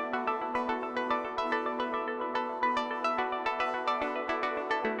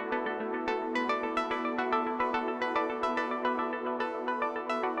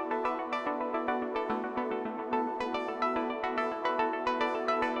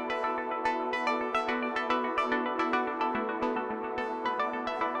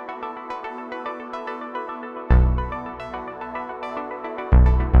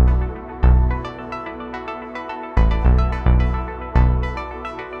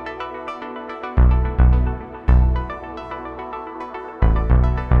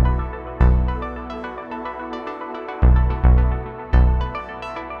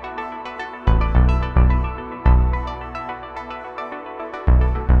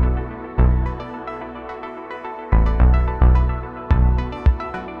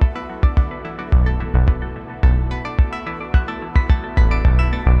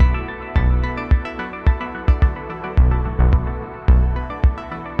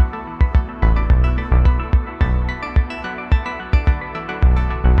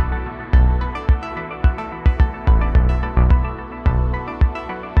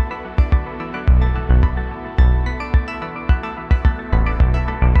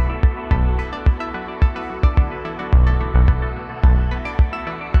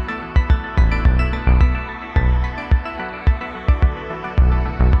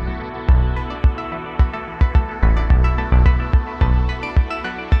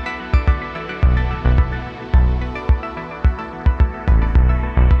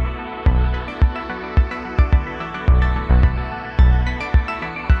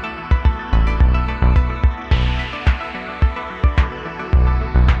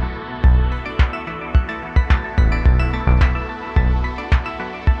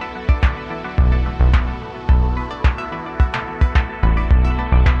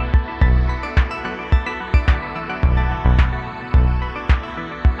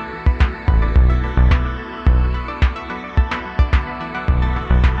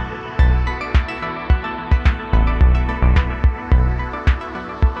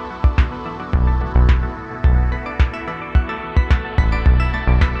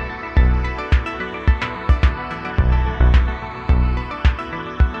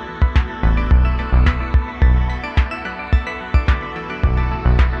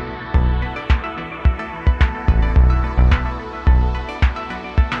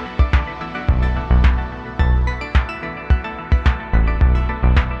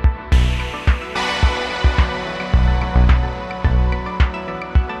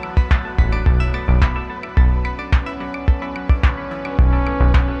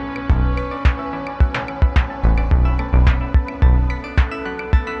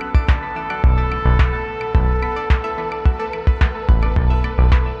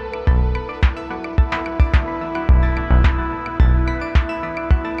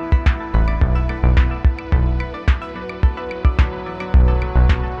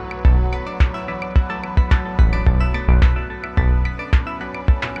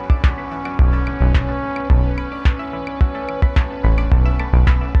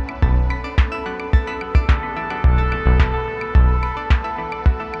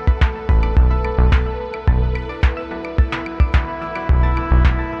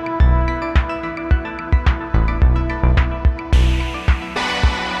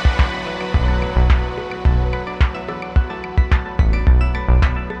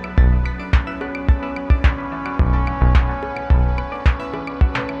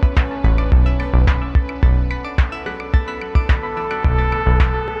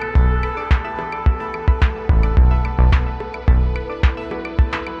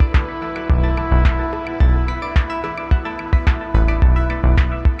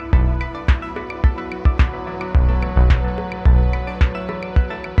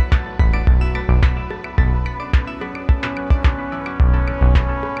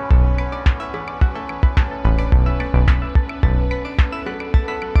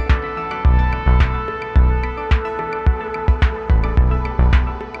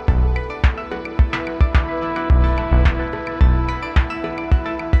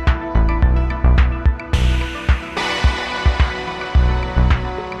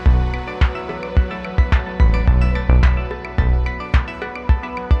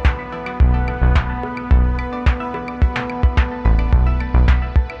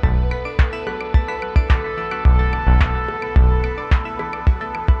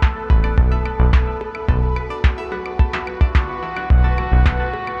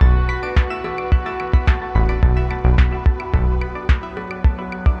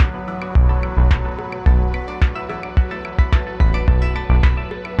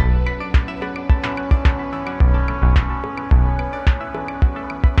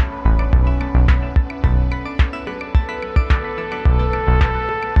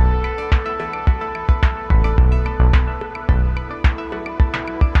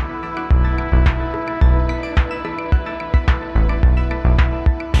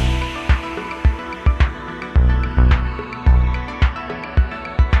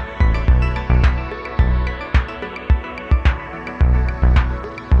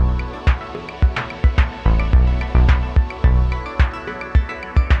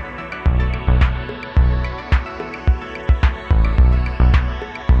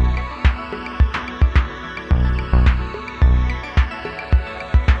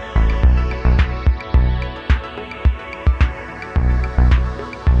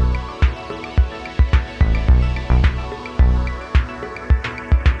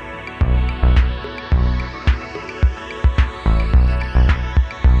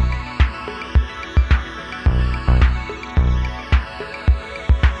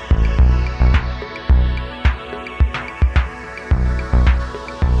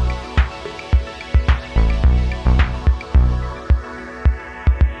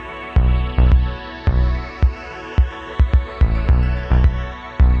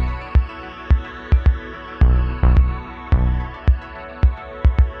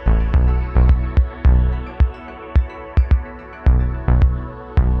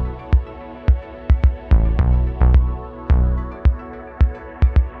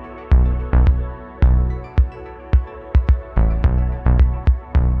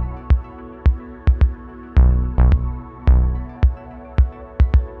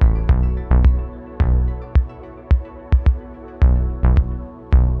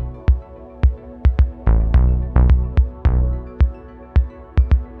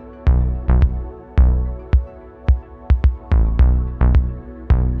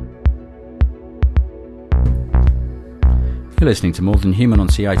 You're listening to More Than Human on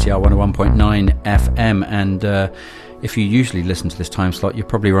CITR 101.9 FM, and if you usually listen to this time slot, you're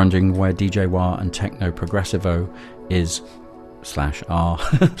probably wondering where DJ Wah and Techno Progressivo is /R.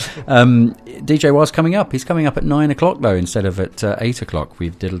 DJ Wah's coming up. He's coming up at 9 o'clock, though, instead of at 8 o'clock. We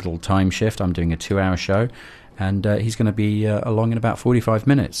did a little time shift. I'm doing a 2-hour show, and he's going to be along in about 45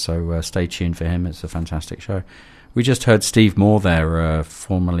 minutes, so stay tuned for him. It's a fantastic show. We just heard Steve Moore there,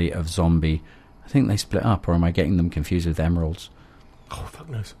 formerly of Zomby. I think they split up, or am I getting them confused with Emeralds? Oh, fuck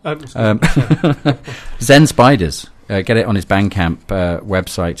knows. Zen Spiders. Get it on his Bandcamp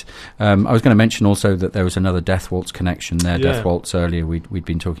website. I was going to mention also that there was another Death Waltz connection there. Yeah. Death Waltz earlier we'd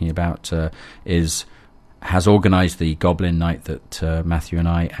been talking about has organised the Goblin Night that Matthew and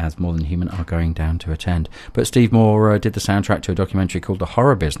I, as More Than Human, are going down to attend. But Steve Moore did the soundtrack to a documentary called The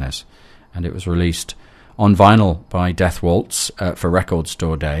Horror Business, and it was released on vinyl by Death Waltz for Record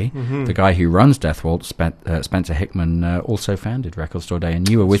Store Day. Mm-hmm. The guy who runs Death Waltz, Spencer Hickman, also founded Record Store Day, and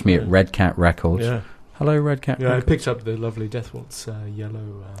you were with me at Red Cat Records. Yeah. Hello, Red Cat Records. I picked up the lovely Death Waltz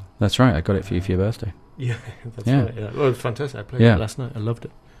yellow... That's right, I got it for you for your birthday. Yeah, that's right. Yeah. Well, it was fantastic. I played it last night. I loved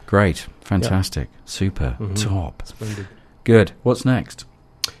it. Great, fantastic, super, top. Splendid. Good. What's next?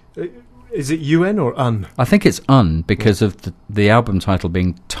 Is it UN or UN? I think it's UN because of the album title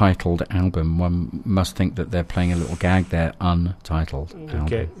being titled album. One must think that they're playing a little gag there, untitled album.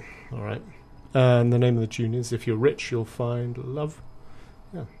 Okay, all right. And the name of the tune is "If You're Rich, You'll Find Love."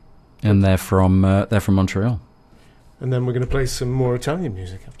 Yeah. And they're from Montreal. And then we're going to play some more Italian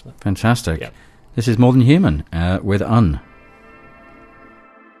music after that. Fantastic. Yeah. This is More Than Human with UN. Hello,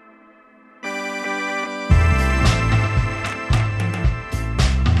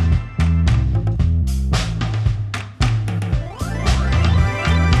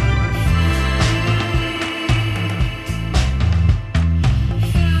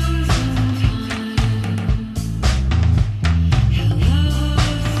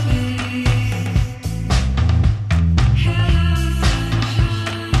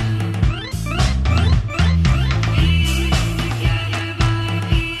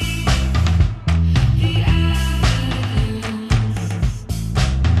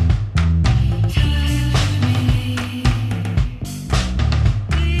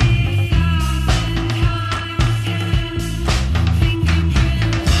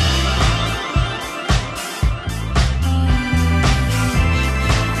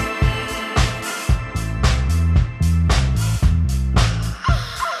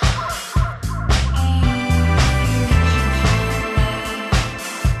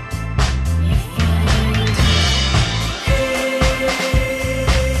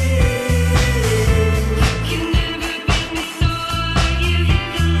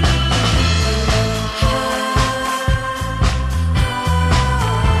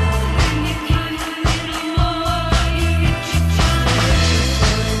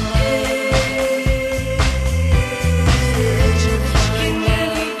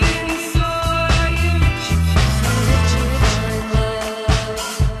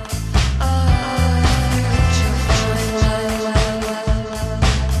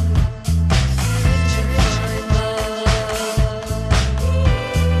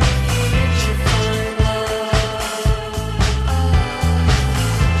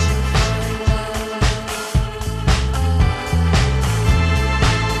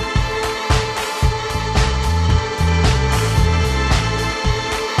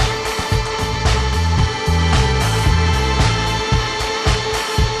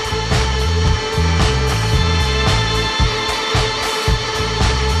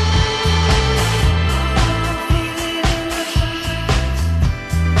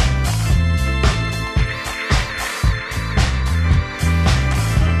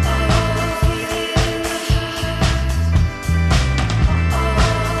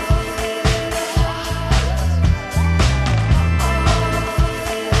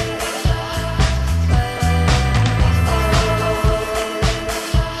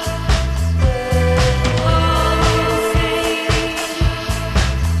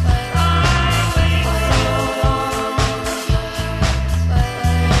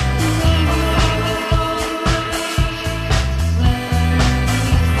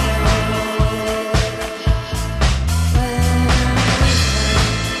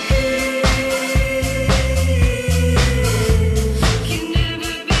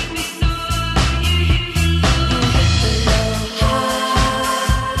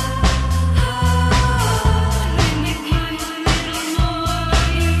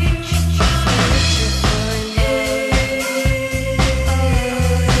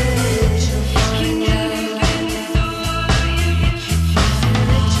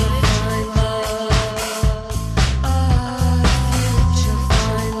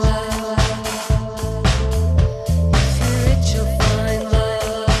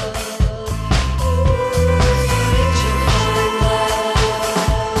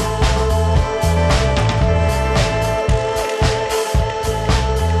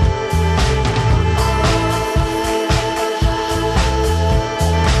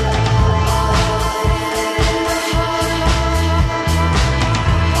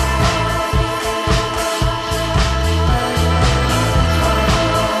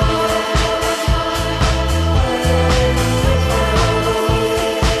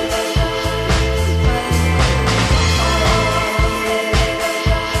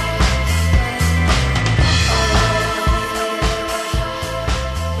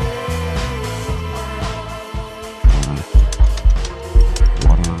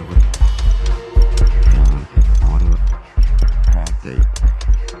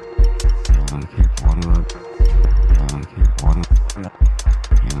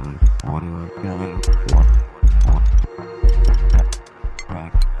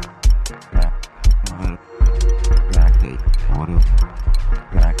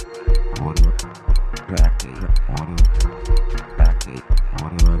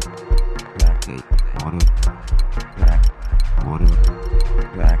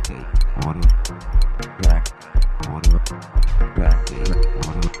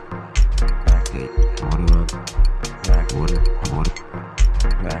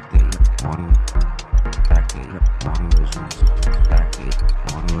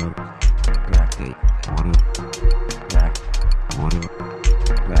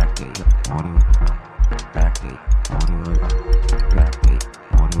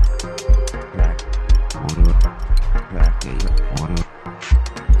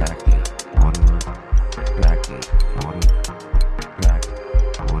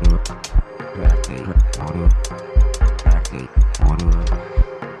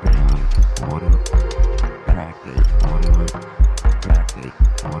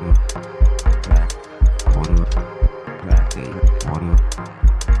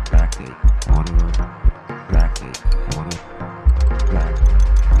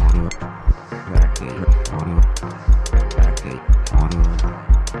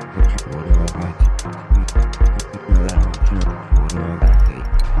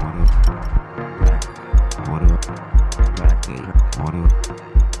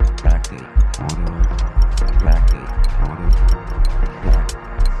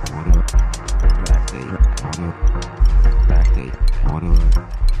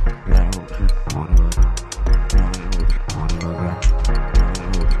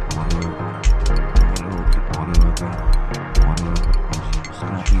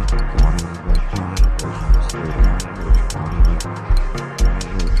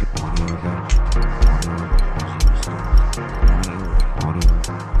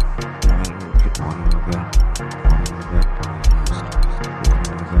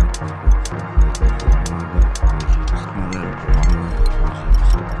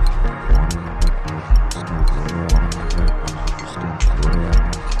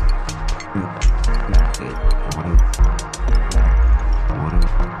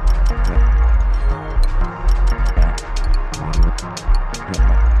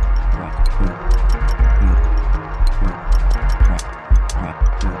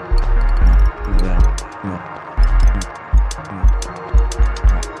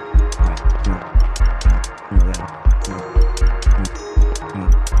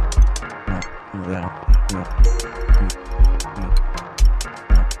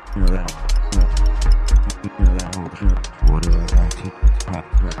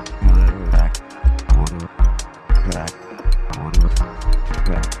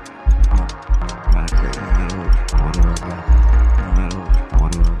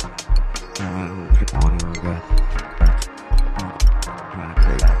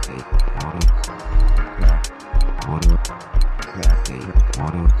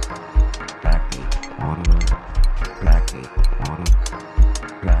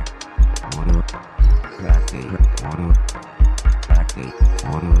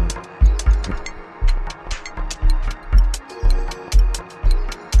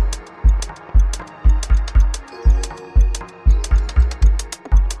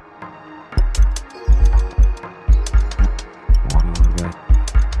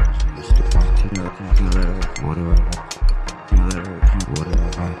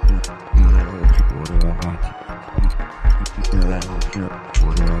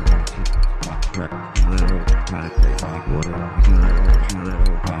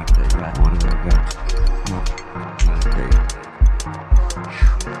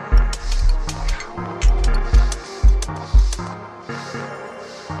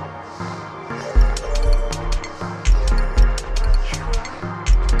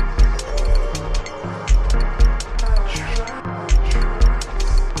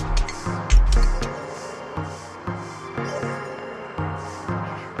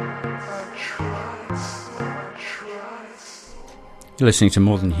 You're listening to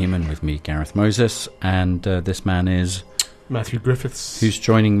More Than Human with me, Gareth Moses, and this man is Matthew Griffiths, who's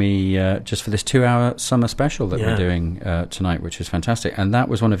joining me just for this 2-hour summer special that we're doing tonight, which is fantastic. And that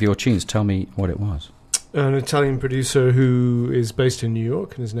was one of your tunes. Tell me what it was. An Italian producer who is based in New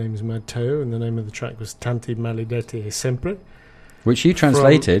York, and his name is Matteo, and the name of the track was Tanti Maledetti e Sempre, which you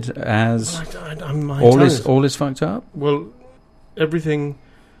translated as all is fucked up. Well, everything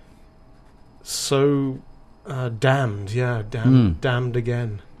so damned, damned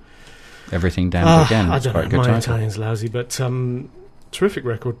again. Everything damned again. I don't know. My Italian's lousy, but terrific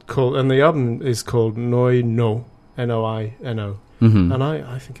record called, and the album is called Noi No, N-O-I-N-O, Mhm. And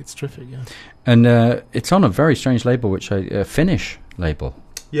I think it's terrific, yeah. And it's on a very strange label, which a Finnish label.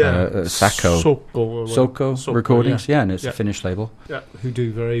 Yeah. Soko Recordings, yeah, and it's a Finnish label. Yeah, who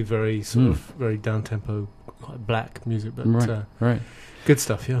do very, very sort of very down-tempo, quite black music, but right. Good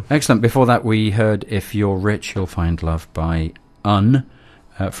stuff, yeah. Excellent. Before that, we heard If You're Rich, You'll Find Love by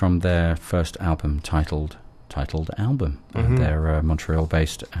from their first album, titled album. And they're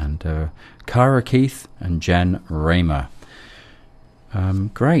Montreal-based, and Cara Keith and Jen Raymer.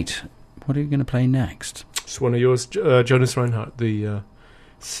 Great. What are you going to play next? It's one of yours, Jonas Reinhardt, the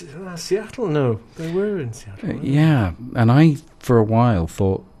Seattle? No, they were in Seattle. Yeah, and I, for a while,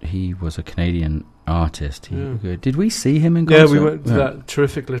 thought he was a Canadian artist. Did we see him in concert? Yeah, we went to that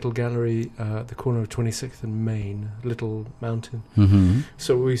terrific little gallery at the corner of 26th and Main, Little Mountain. Mm-hmm.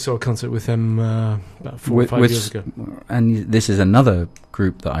 So we saw a concert with them about 4 or 5 years ago. And this is another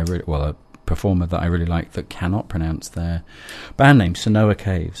group that a performer that I really like that cannot pronounce their band name, Sonoa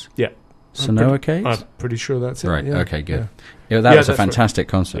Caves. Yeah. Sonoa Caves? I'm pretty sure that's it. Right, yeah. okay, good. Yeah, that was a fantastic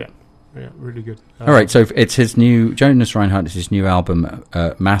concert. Yeah, really good. All right, so it's his new, Jonas Reinhardt is his new album,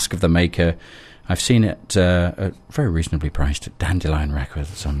 Mask of the Maker. I've seen it at very reasonably priced at Dandelion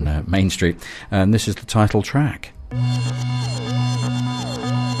Records on Main Street, and this is the title track.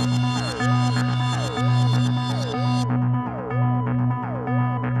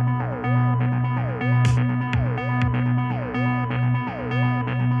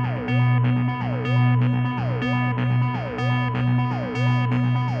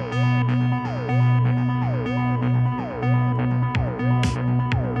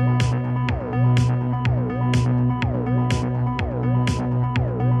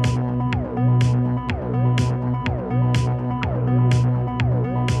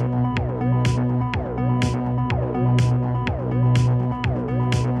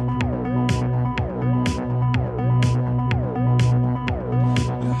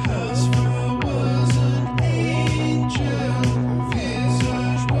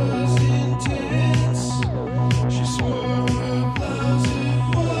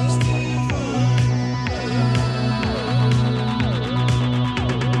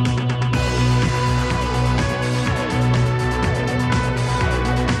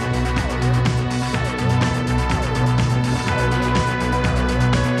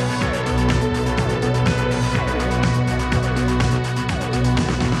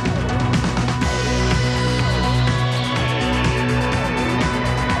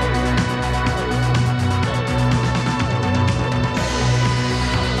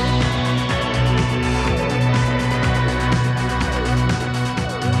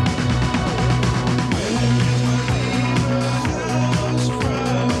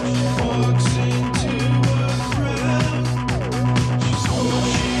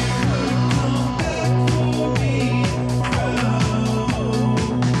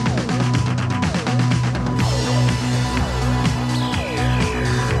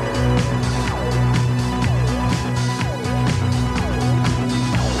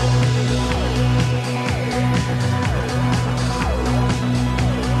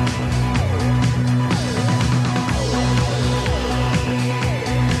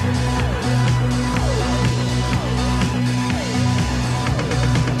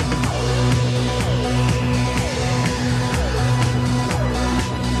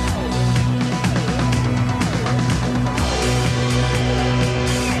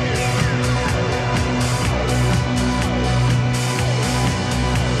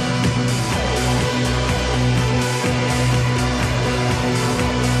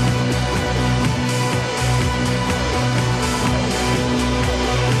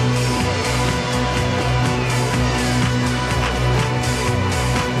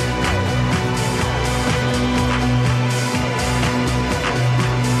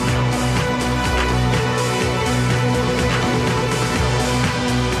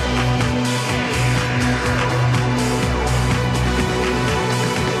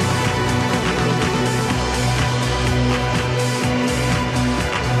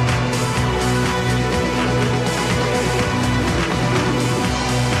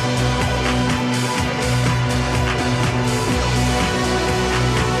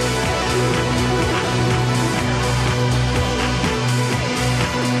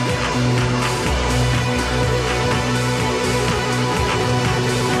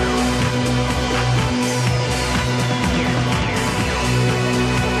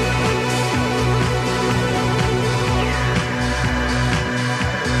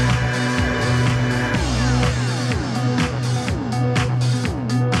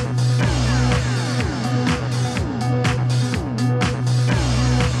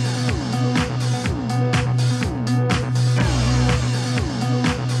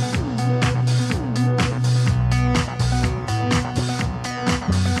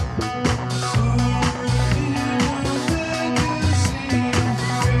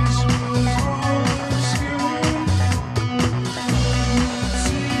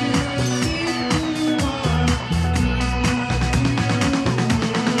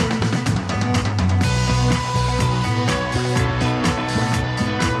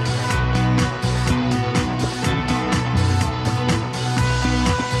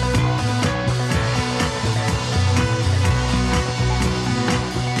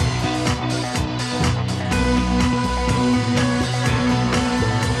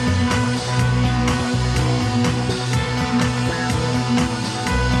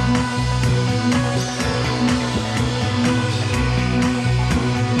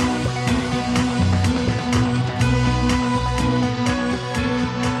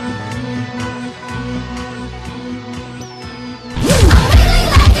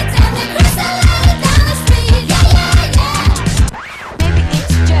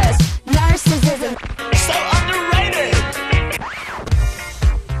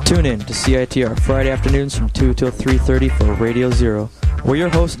 CITR, Friday afternoons from 2 till 3:30 for Radio Zero, where your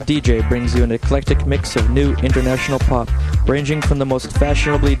host DJ brings you an eclectic mix of new international pop, ranging from the most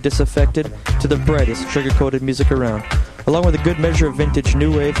fashionably disaffected to the brightest sugar-coated music around, along with a good measure of vintage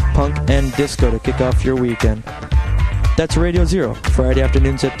new wave, punk, and disco to kick off your weekend. That's Radio Zero, Friday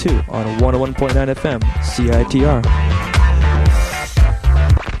afternoons at 2 on 101.9 FM, CITR.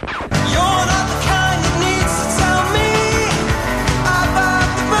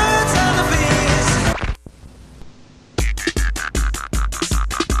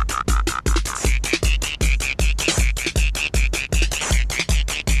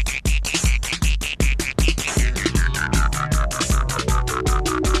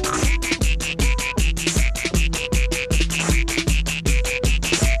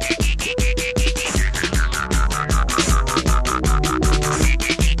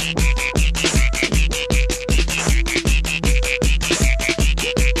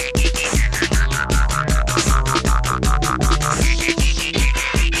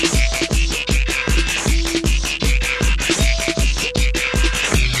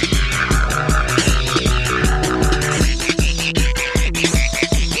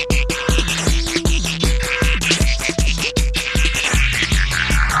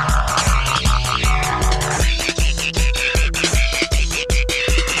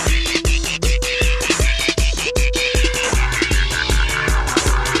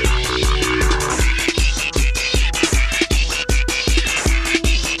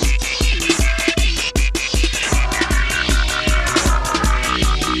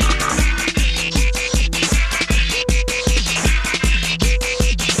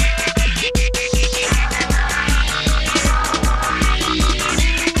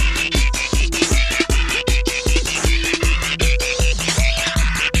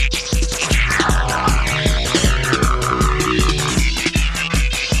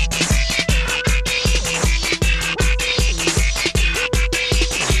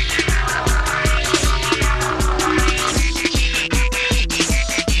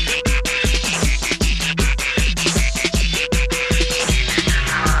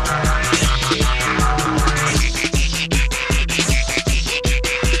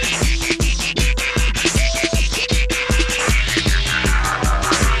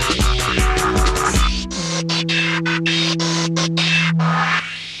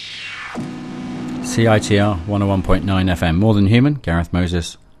 CITR 101.9 FM. More Than Human, Gareth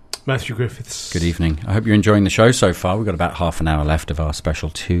Moses. Matthew Griffiths. Good evening. I hope you're enjoying the show so far. We've got about half an hour left of our special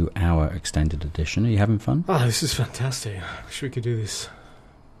 2-hour extended edition. Are you having fun? Oh, this is fantastic. I wish we could do this.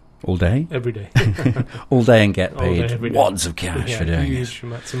 All day? Every day. All day and get All day, paid every day. wads of cash for doing it. Huge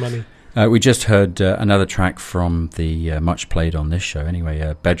amounts of money. We just heard another track from the much played on this show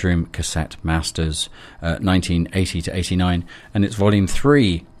anyway, Bedroom Cassette Masters, 1980 to 89, and it's volume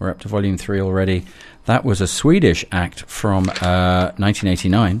 3. We're up to volume 3 already. That was a Swedish act from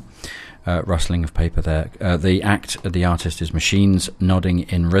 1989. Rustling of paper there. The artist is Machines Nodding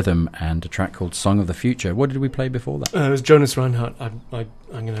in Rhythm, and a track called Song of the Future. What did we play before that? It was Jonas Reinhardt. I'm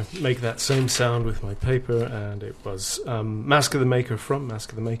going to make that same sound with my paper, and it was Mask of the Maker from Mask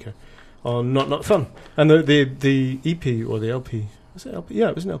of the Maker on Not Fun. And the EP, or the LP, was it LP? Yeah,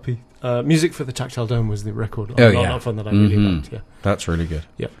 it was an LP. Music for the Tactile Dome was the record on Not Fun that I really liked. Yeah, that's really good.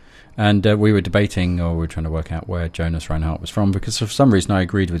 Yeah. And we were debating, or we were trying to work out where Jonas Reinhardt was from, because for some reason I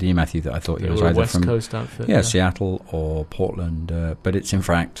agreed with you, Matthew, that I thought he was either West from Coast outfit, yeah, Seattle or Portland, but it's in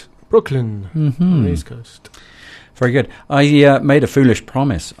fact Brooklyn, on the East Coast. Very good. I made a foolish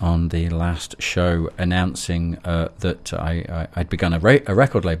promise on the last show announcing that I'd begun a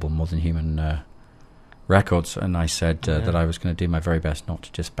record label, More Than Human Records, and I said that I was going to do my very best not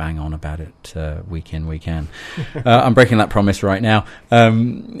to just bang on about it week in, week in. I'm breaking that promise right now.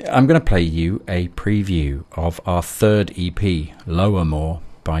 I'm going to play you a preview of our third EP, Lower More,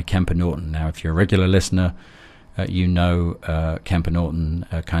 by Kemper Norton. Now, if you're a regular listener, you know Kemper Norton,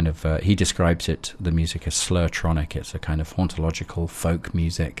 he describes the music as slurtronic. It's a kind of hauntological folk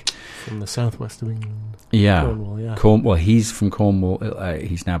music. From the southwest of England. Yeah. Cornwall, yeah. Well, he's from Cornwall.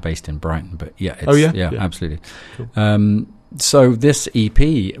 He's now based in Brighton, but yeah. Yeah, absolutely. Cool. So this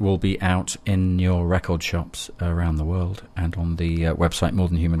EP will be out in your record shops around the world and on the website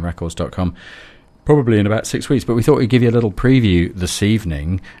morethanhumanrecords.com. Probably in about 6 weeks, but we thought we'd give you a little preview this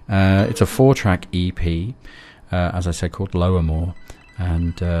evening. It's a 4-track EP, as I said, called Lower More,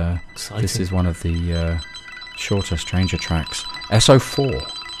 and this is one of the shorter, stranger tracks, SO4.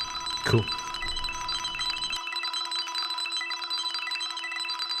 Cool.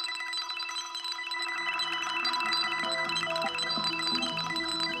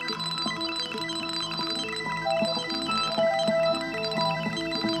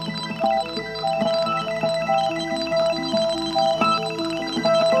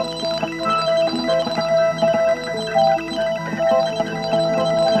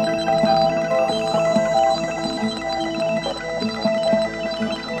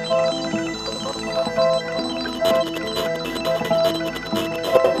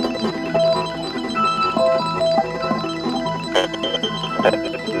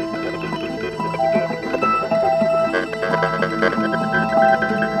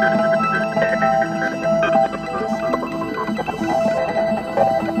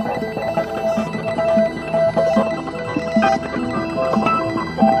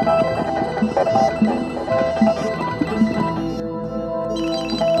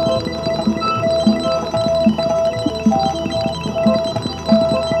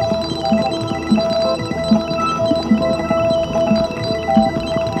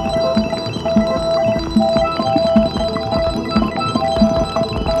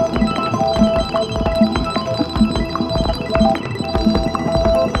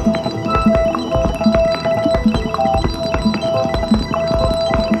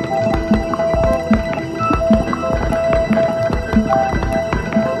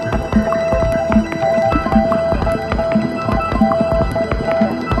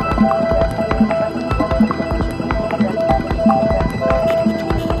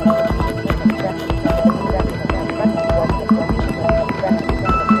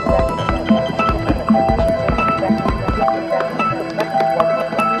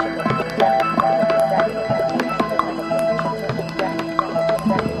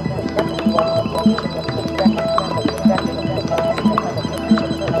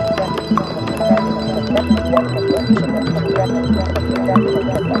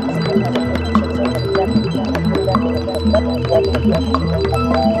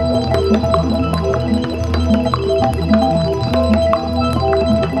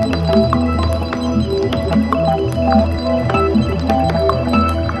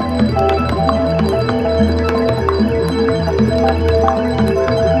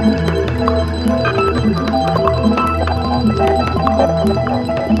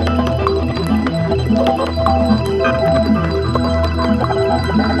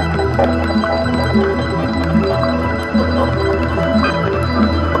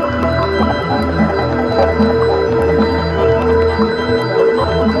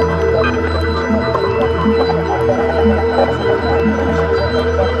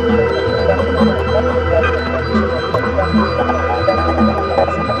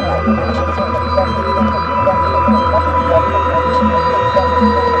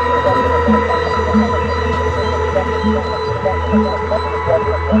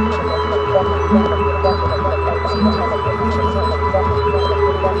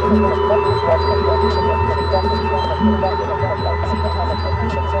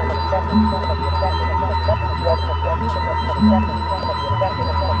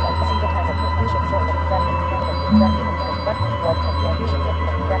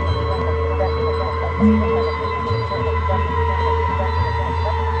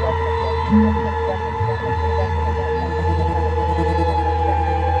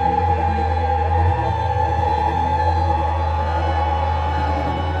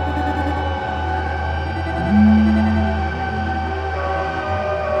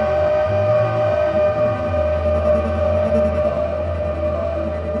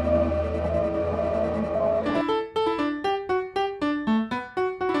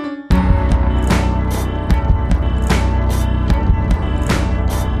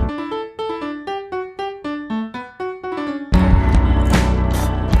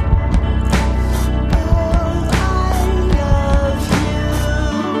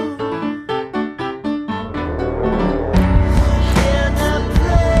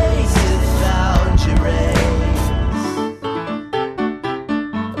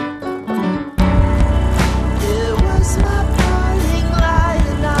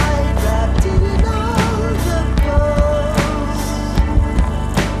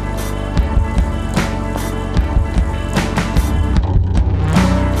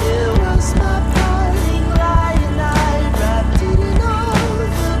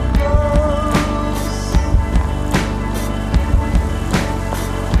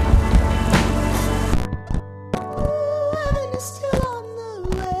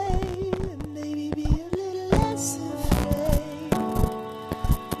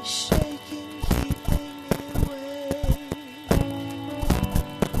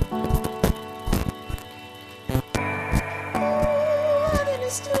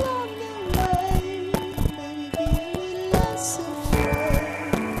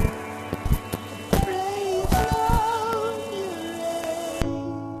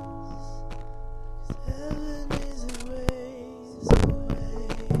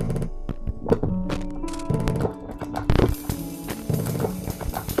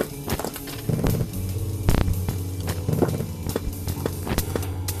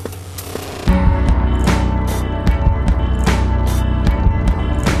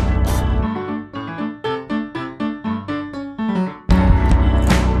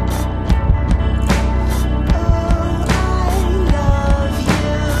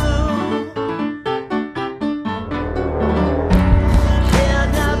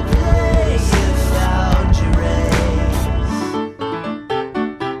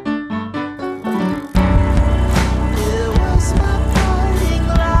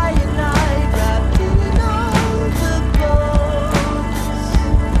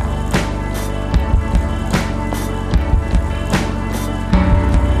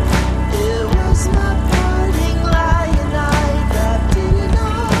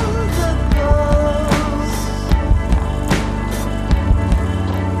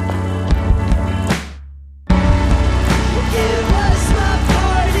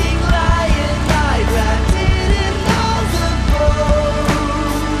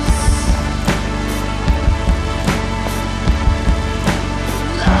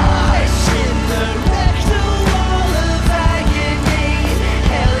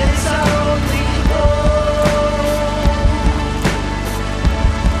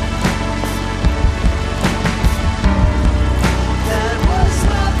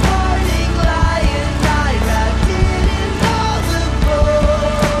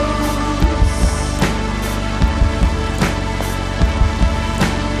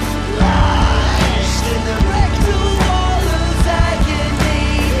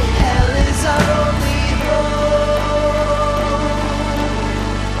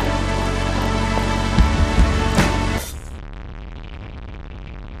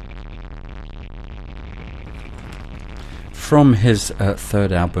 from his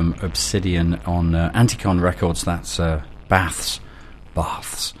third album, Obsidian, on Anticon Records. That's Baths,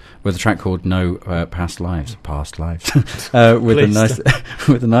 with a track called No Past Lives, with a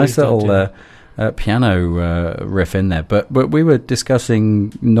nice little piano riff in there. But we were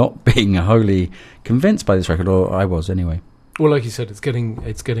discussing not being wholly convinced by this record, or I was anyway. Well, like you said, it's getting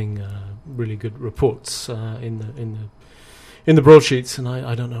really good reports in the broadsheets, and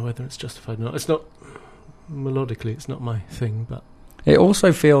I don't know whether it's justified or not. It's not melodically, it's not my thing, but it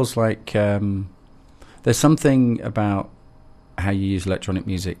also feels like there's something about how you use electronic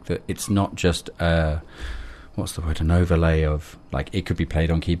music that it's not just what's the word, an overlay of, like, it could be played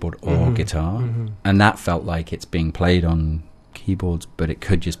on keyboard or guitar, and that felt like it's being played on keyboards, but it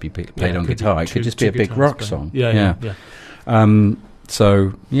could just be played on guitar. It could just be a big rock song. Yeah.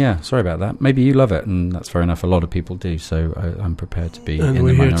 So, yeah, sorry about that. Maybe you love it, and that's fair enough. A lot of people do, so I'm prepared to be in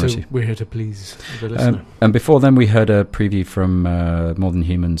the minority. We're here to please the listener. And before then, we heard a preview from More Than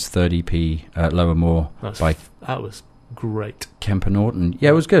Human's third EP, Lower More, that was great. Kemper Norton.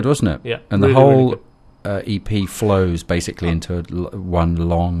 Yeah, it was good, wasn't it? Yeah. And really, the whole really EP flows basically into one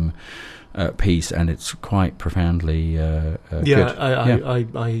long piece, and it's quite profoundly good.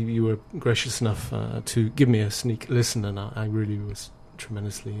 You were gracious enough to give me a sneak listen, and I really was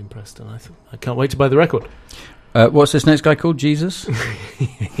tremendously impressed, and I thought, I can't wait to buy the record. What's this next guy called? Jesus?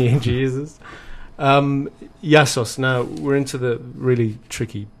 Jesus. Yasos. Now, we're into the really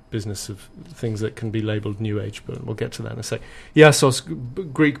tricky business of things that can be labelled New Age, but we'll get to that in a sec. Yasos,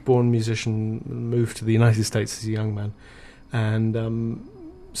 Greek-born musician, moved to the United States as a young man, and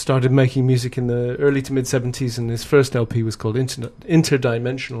started making music in the early to mid-70s, and his first LP was called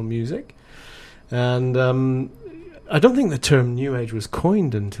Interdimensional Music. And I don't think the term New Age was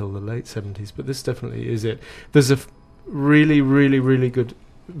coined until the late 70s, but this definitely is it. There's a really, really, really good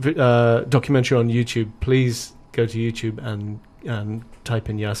documentary on YouTube. Please go to YouTube and type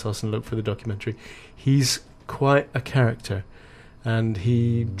in Yasos and look for the documentary. He's quite a character, and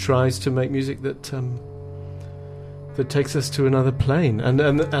he tries to make music that takes us to another plane.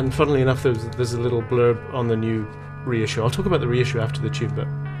 And funnily enough, there's a little blurb on the new reissue. I'll talk about the reissue after the tune, but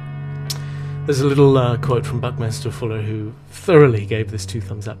there's a little quote from Buckminster Fuller, who thoroughly gave this 2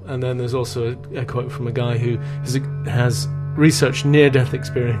 thumbs up. And then there's also a quote from a guy who has researched near-death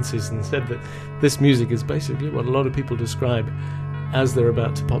experiences and said that this music is basically what a lot of people describe as they're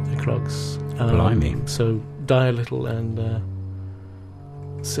about to pop their clogs. Blimey. So die a little and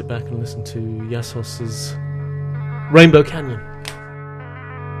sit back and listen to Yasos' Rainbow Canyon.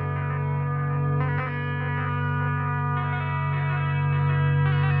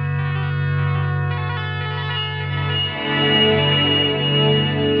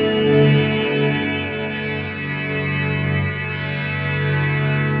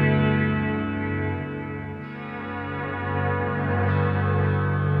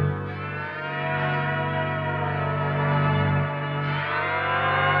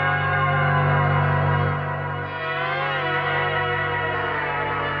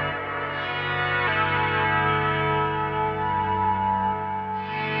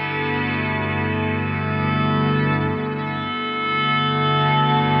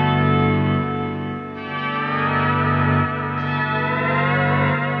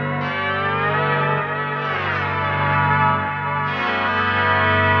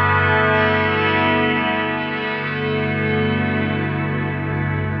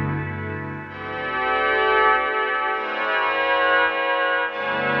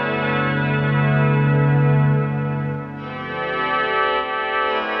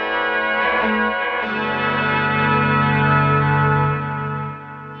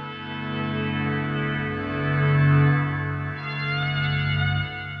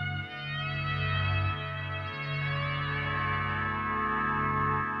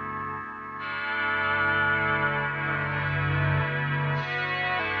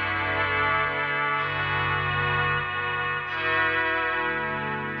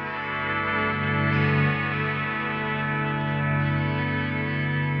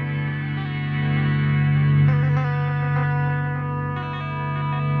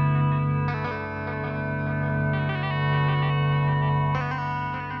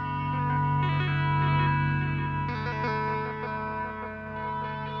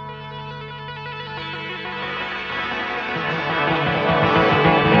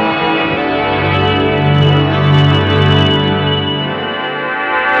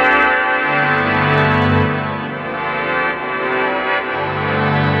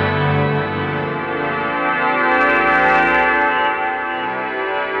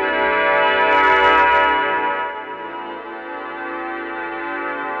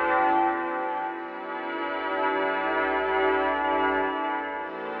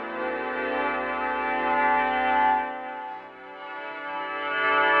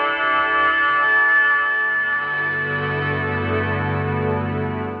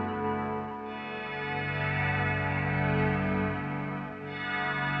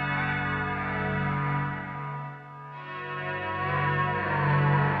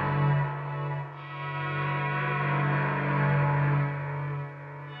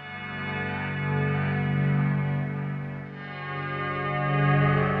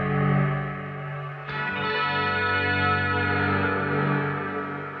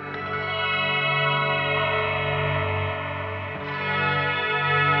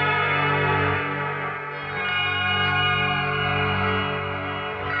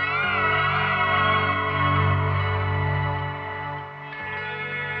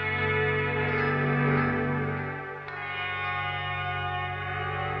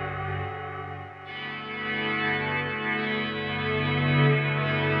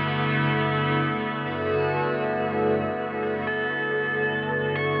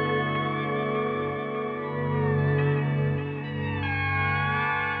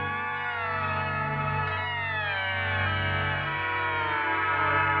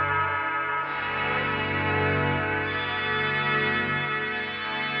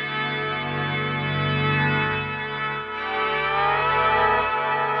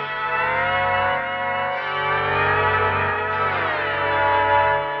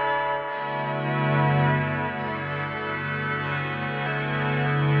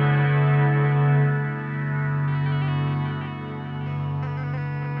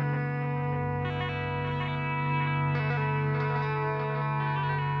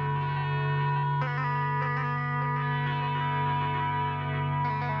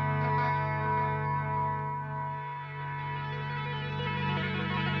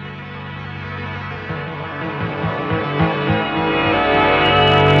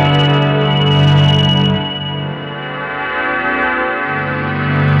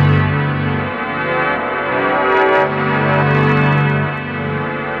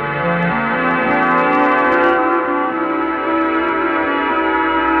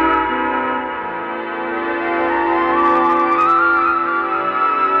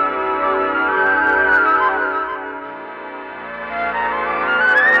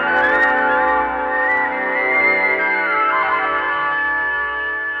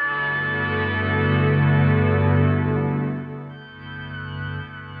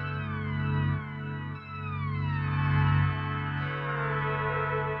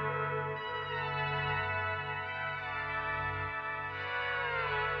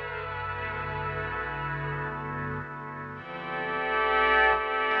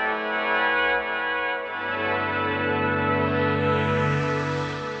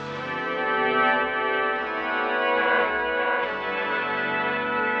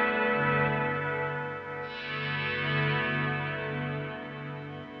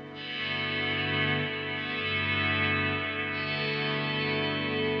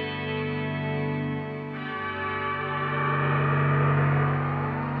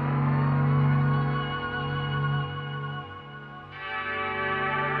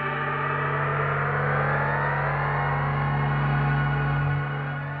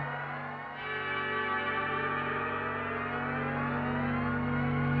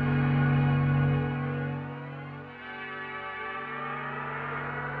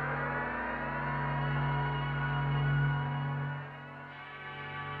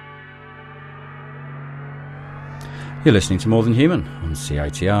 You're listening to More Than Human on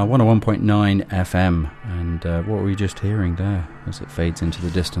CITR 101.9 FM. And what were we just hearing there as it fades into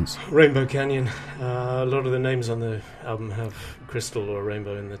the distance? Rainbow Canyon. A lot of the names on the album have crystal or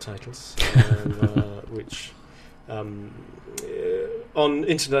rainbow in the titles, which on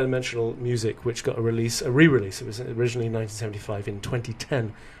Interdimensional Music, which got a re-release. It was originally 1975 in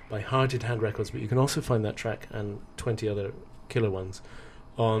 2010 by Hearted Hand Records, but you can also find that track and 20 other killer ones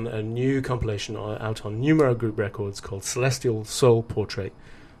on a new compilation out on Numero Group Records called Celestial Soul Portrait.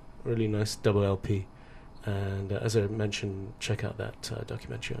 Really nice double LP. And as I mentioned, check out that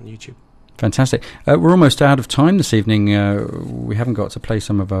documentary on YouTube. Fantastic. We're almost out of time this evening. We haven't got to play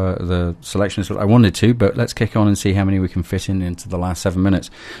some of the selections that I wanted to, but let's kick on and see how many we can fit into the last 7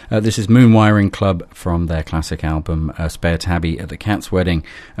 minutes. This is Moon Wiring Club from their classic album Spare Tabby at the Cat's Wedding.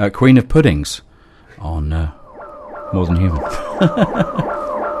 Queen of Puddings on More Than Human.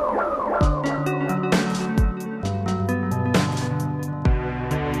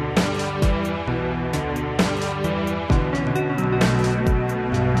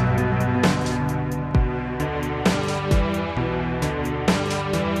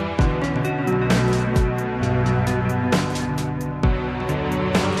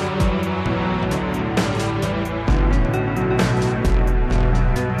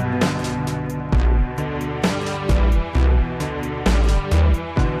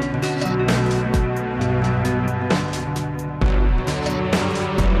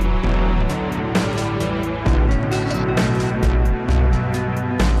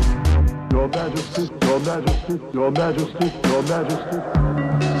 Your Majesty, Your Majesty.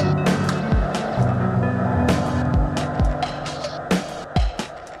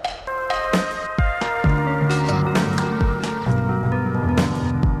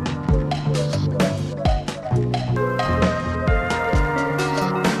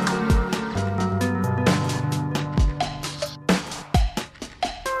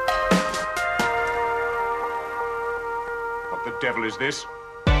 What the devil is this?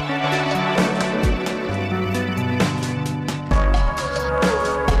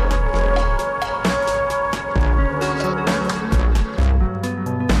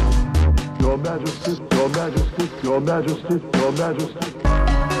 Your Majesty, Your Majesty, Your Majesty, Your Majesty.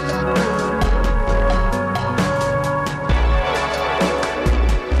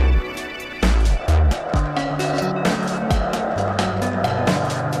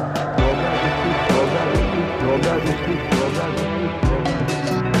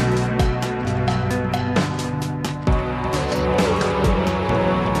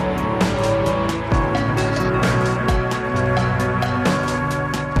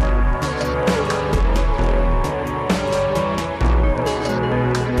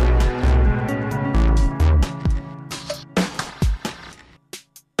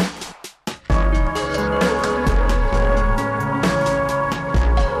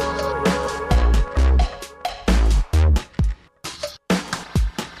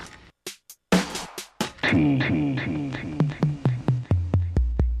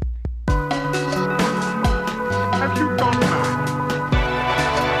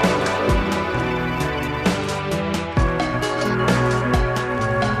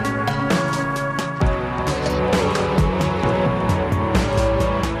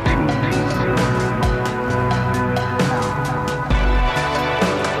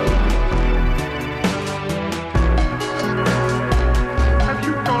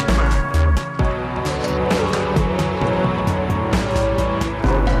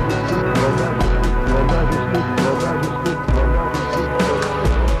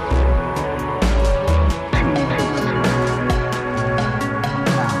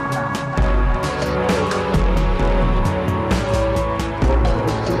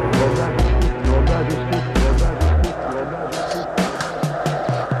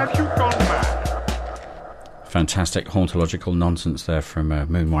 Fantastic hauntological nonsense there from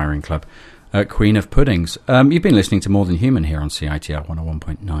Moon Wiring Club. Queen of Puddings. You've been listening to More Than Human here on CITR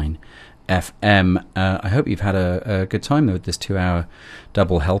 101.9 FM. I hope you've had a good time with this 2-hour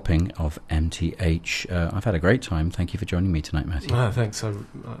double helping of MTH. I've had a great time. Thank you for joining me tonight, Matthew. Thanks.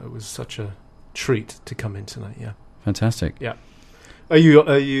 It was such a treat to come in tonight. Yeah. Fantastic. Yeah. Are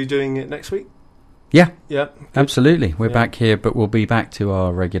you doing it next week? Yeah. Yeah. Absolutely. We're back here, but we'll be back to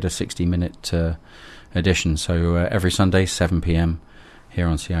our regular 60-minute edition. So every Sunday, 7 p.m. here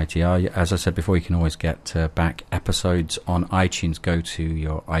on CITR. As I said before, you can always get back episodes on iTunes. Go to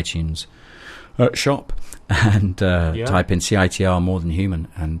your iTunes shop and type in CITR More Than Human,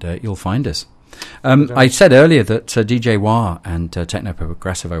 and you'll find us. I said earlier that DJ Wah and Techno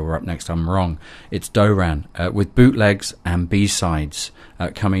Progressivo were up next. I'm wrong. It's Doran with bootlegs and B-sides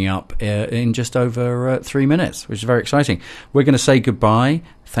coming up in just over 3 minutes, which is very exciting. We're going to say goodbye.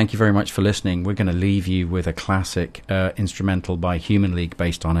 Thank you very much for listening. We're going to leave you with a classic instrumental by Human League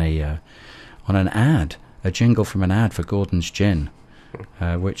based on an ad, a jingle from an ad for Gordon's Gin,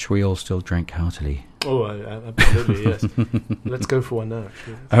 which we all still drink heartily. Oh, absolutely, yes. Let's go for one now,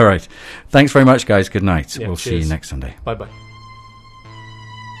 actually. All right. Thanks very much, guys. Good night. Yeah, we'll see you next Sunday. Bye-bye.